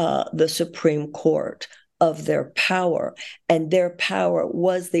the Supreme Court of their power. And their power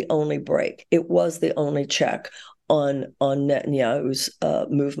was the only break. It was the only check on Netanyahu's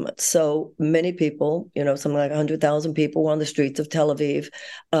movement. So many people, something like 100,000 people were on the streets of Tel Aviv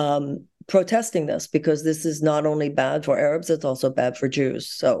protesting this, because this is not only bad for Arabs, it's also bad for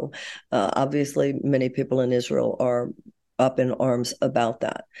Jews. So obviously many people in Israel are up in arms about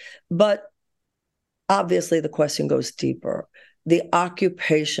that. But obviously the question goes deeper. The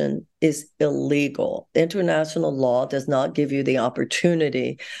occupation is illegal. International law does not give you the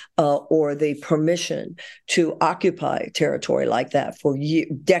opportunity or the permission to occupy territory like that for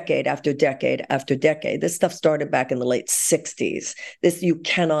decade after decade after decade. This stuff started back in the late 60s. You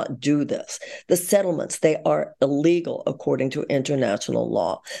cannot do this. The settlements, they are illegal according to international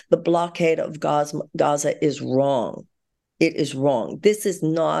law. The blockade of Gaza is wrong. It is wrong. This is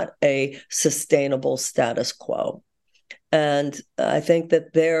not a sustainable status quo. And I think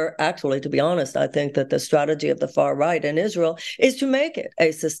that to be honest, I think that the strategy of the far right in Israel is to make it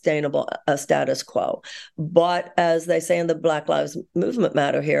a sustainable status quo. But as they say in the Black Lives Movement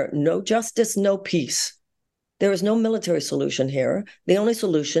matter here, no justice, no peace. There is no military solution here. The only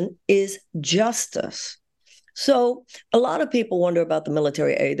solution is justice. So a lot of people wonder about the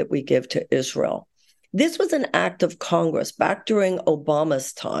military aid that we give to Israel. This was an act of Congress back during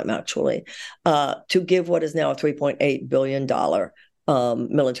Obama's time, actually, to give what is now a $3.8 billion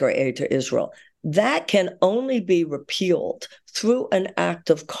military aid to Israel. That can only be repealed through an act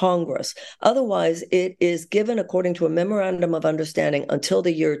of Congress. Otherwise, it is given according to a memorandum of understanding until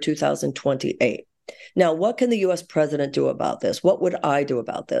the year 2028. Now, what can the U.S. president do about this? What would I do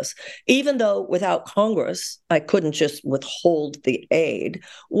about this? Even though without Congress, I couldn't just withhold the aid,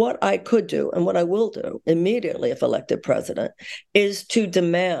 what I could do, and what I will do immediately if elected president, is to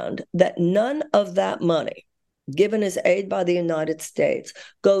demand that none of that money, given as aid by the United States,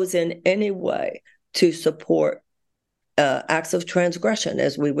 goes in any way to support acts of transgression,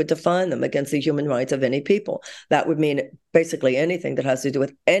 as we would define them, against the human rights of any people. That would mean basically anything that has to do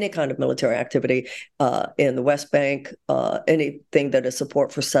with any kind of military activity in the West Bank, anything that is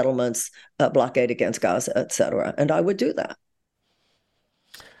support for settlements, blockade against Gaza, et cetera. And I would do that.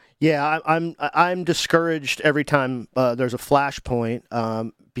 Yeah, I'm discouraged every time there's a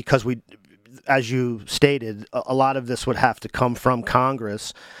flashpoint because as you stated, a lot of this would have to come from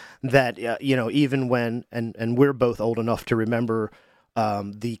Congress. That even when and we're both old enough to remember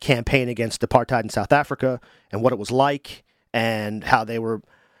the campaign against apartheid in South Africa and what it was like, and how they were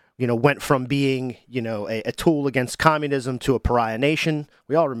went from being, a tool against communism to a pariah nation.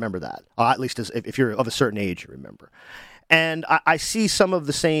 We all remember that, at least if you're of a certain age, you remember. And I see some of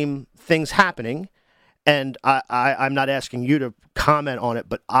the same things happening, and I'm not asking you to comment on it,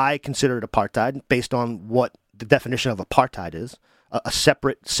 but I consider it apartheid based on what the definition of apartheid is. A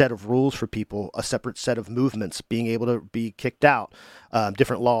separate set of rules for people, a separate set of movements being able to be kicked out,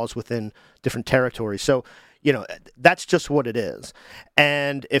 different laws within different territories. So, that's just what it is.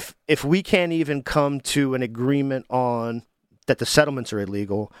 And if we can't even come to an agreement on that the settlements are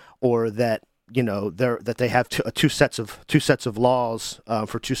illegal, or that that they have two sets of laws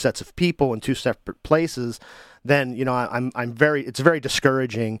for two sets of people in two separate places, then it's very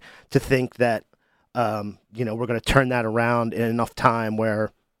discouraging to think that we're going to turn that around in enough time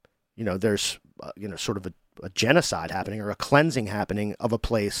where there's sort of a genocide happening or a cleansing happening of a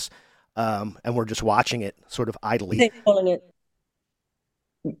place, and we're just watching it sort of idly.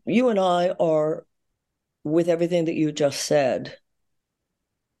 You and I are, with everything that you just said,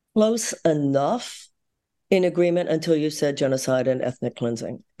 close enough in agreement until you said genocide and ethnic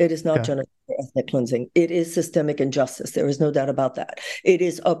cleansing. It is not genocide or ethnic cleansing. It is systemic injustice. There is no doubt about that. It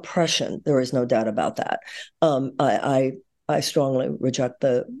is oppression. There is no doubt about that. I strongly reject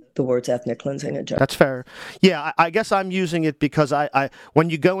the words ethnic cleansing and genocide. That's fair. Yeah, I guess I'm using it because I when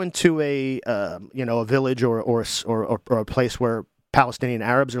you go into a village or a place where Palestinian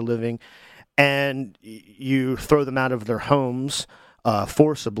Arabs are living, and you throw them out of their homes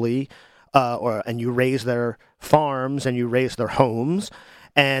forcibly, and you raise their farms and you raise their homes,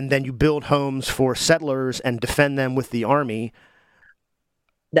 and then you build homes for settlers and defend them with the army.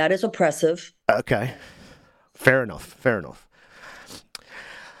 That is oppressive. Okay. Fair enough.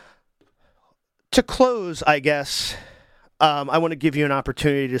 To close, I guess, I want to give you an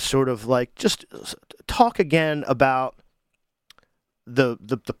opportunity to sort of just talk again about the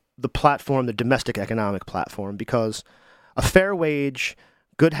platform, the domestic economic platform, because a fair wage,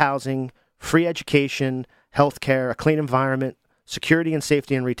 good housing, free education, healthcare, a clean environment, security and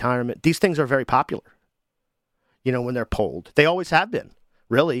safety and retirement, these things are very popular, when they're polled. They always have been,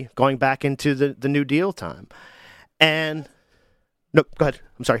 really, going back into the New Deal time. And no, go ahead.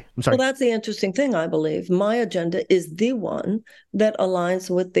 I'm sorry. Well, that's the interesting thing, I believe. My agenda is the one that aligns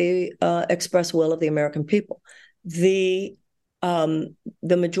with the express will of the American people. The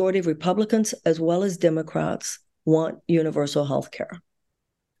majority of Republicans as well as Democrats want universal health care.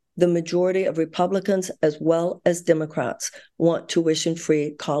 The majority of Republicans as well as Democrats want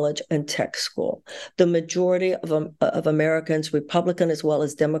tuition-free college and tech school. The majority of Americans, Republican as well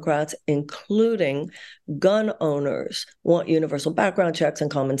as Democrats, including gun owners, want universal background checks and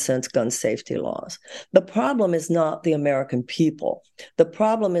common sense gun safety laws. The problem is not the American people. The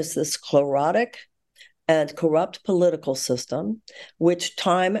problem is this sclerotic and corrupt political system, which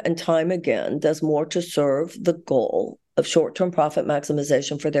time and time again does more to serve the goal of short-term profit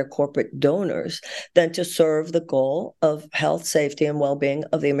maximization for their corporate donors than to serve the goal of health, safety, and well-being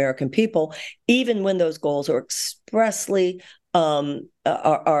of the American people, even when those goals are expressly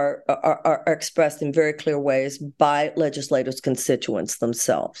are expressed in very clear ways by legislators' constituents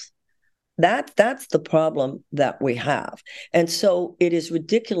themselves. That's the problem that we have. And so it is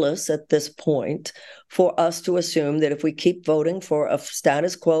ridiculous at this point for us to assume that if we keep voting for a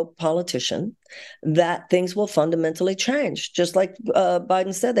status quo politician, that things will fundamentally change, just like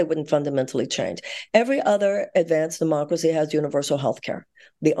Biden said they wouldn't fundamentally change. Every other advanced democracy has universal health care.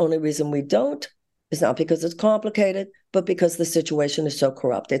 The only reason we don't is not because it's complicated, but because the situation is so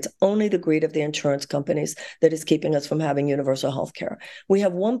corrupt. It's only the greed of the insurance companies that is keeping us from having universal health care. We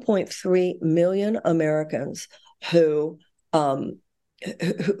have 1.3 million Americans who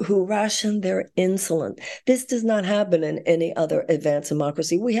ration their insulin. This does not happen in any other advanced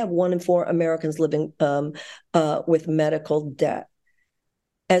democracy. We have 1 in 4 Americans living with medical debt.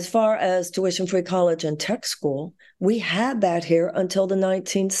 As far as tuition-free college and tech school, we had that here until the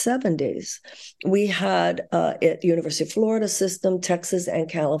 1970s. We had at University of Florida system, Texas, and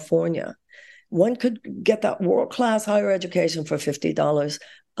California. One could get that world-class higher education for $50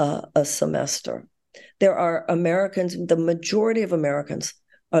 a semester. There are Americans, the majority of Americans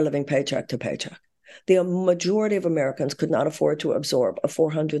are living paycheck to paycheck. The majority of Americans could not afford to absorb a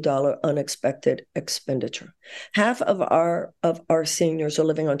 $400 unexpected expenditure. Half of our seniors are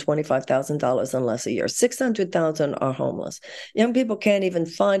living on $25,000 and less a year. 600,000 are homeless. Young people can't even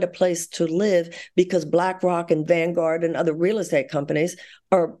find a place to live because BlackRock and Vanguard and other real estate companies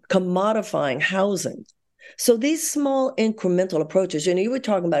are commodifying housing. So these small incremental approaches, you were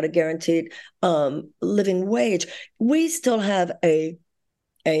talking about a guaranteed living wage. We still have a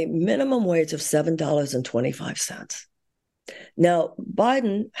minimum wage of $7.25. Now,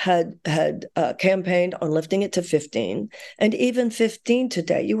 Biden had campaigned on lifting it to 15, and even 15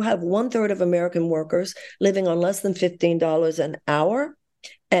 today. You have 1/3 of American workers living on less than $15 an hour,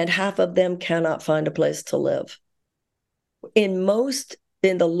 and half of them cannot find a place to live. In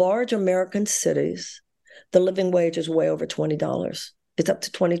the large American cities, the living wage is way over $20. It's up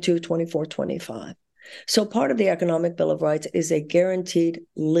to $22, $24, $25. So part of the Economic Bill of Rights is a guaranteed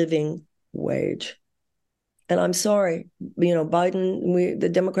living wage. And I'm sorry, Biden, the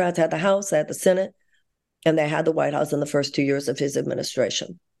Democrats had the House, they had the Senate, and they had the White House in the first 2 years of his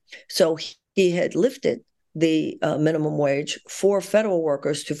administration. So he had lifted the minimum wage for federal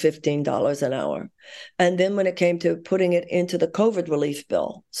workers to $15 an hour. And then when it came to putting it into the COVID relief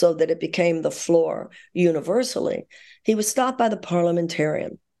bill so that it became the floor universally, he was stopped by the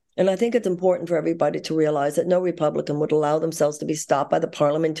parliamentarian. And I think it's important for everybody to realize that no Republican would allow themselves to be stopped by the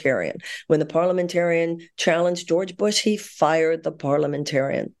parliamentarian. When the parliamentarian challenged George Bush, he fired the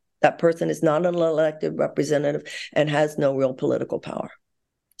parliamentarian. That person is not an elected representative and has no real political power.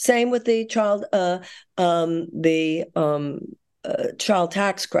 Same with the child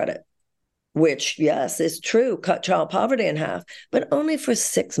tax credit, which, yes, is true, cut child poverty in half, but only for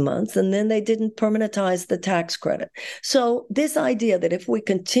 6 months. And then they didn't permanentize the tax credit. So this idea that if we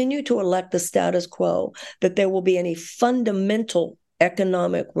continue to elect the status quo, that there will be any fundamental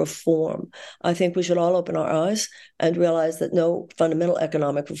economic reform, I think we should all open our eyes and realize that no fundamental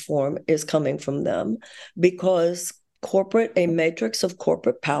economic reform is coming from them, because a matrix of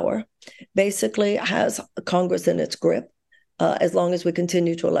corporate power basically has Congress in its grip. As long as we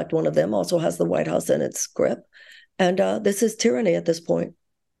continue to elect one of them, also has the White House in its grip. And this is tyranny at this point.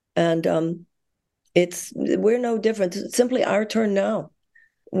 And we're no different. It's simply our turn now.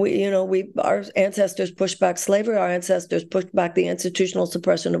 Our ancestors pushed back slavery. Our ancestors pushed back the institutional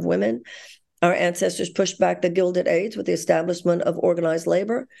suppression of women. Our ancestors pushed back the Gilded Age with the establishment of organized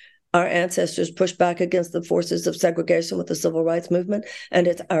labor. Our ancestors pushed back against the forces of segregation with the civil rights movement. And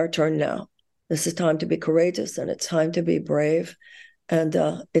it's our turn now. This is time to be courageous, and it's time to be brave, and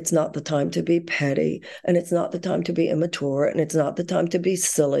it's not the time to be petty, and it's not the time to be immature, and it's not the time to be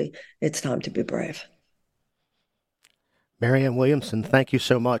silly. It's time to be brave. Marianne Williamson, thank you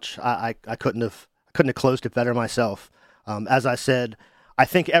so much. I couldn't have closed it better myself. As I said, I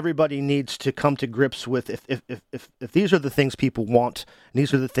think everybody needs to come to grips with if these are the things people want, and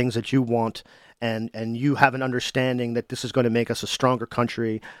these are the things that you want, and you have an understanding that this is going to make us a stronger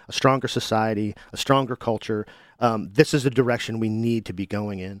country, a stronger society, a stronger culture. This is the direction we need to be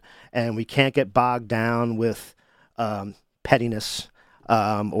going in, and we can't get bogged down with pettiness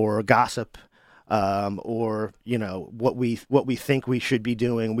or gossip or what we think we should be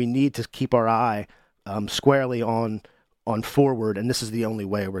doing. We need to keep our eye squarely on forward, and this is the only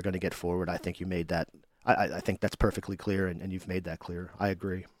way we're going to get forward. I think you made that. I think that's perfectly clear, and you've made that clear. I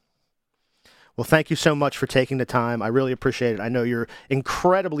agree. Well, thank you so much for taking the time. I really appreciate it. I know you're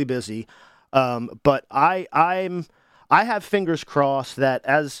incredibly busy, but I have fingers crossed that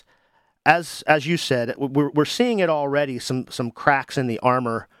as you said, we're seeing it already. Some cracks in the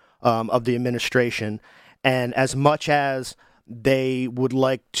armor of the administration, and as much as they would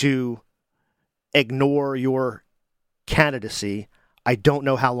like to ignore your candidacy, I don't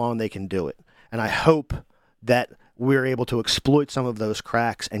know how long they can do it, and I hope that we're able to exploit some of those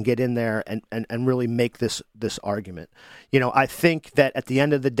cracks and get in there and really make this argument. I think that at the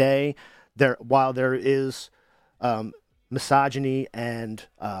end of the day, while there is misogyny and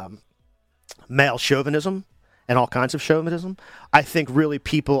male chauvinism and all kinds of chauvinism, I think really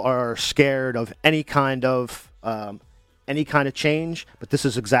people are scared of any kind of change. But this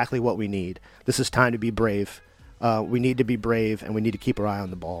is exactly what we need. This is time to be brave. We need to be brave, and we need to keep our eye on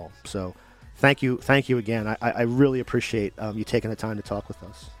the ball. So thank you again. I really appreciate you taking the time to talk with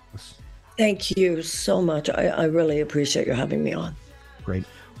us. Thank you so much. I really appreciate you having me on. Great.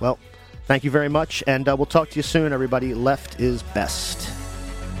 Well, thank you very much, and we'll talk to you soon, everybody. Left is best.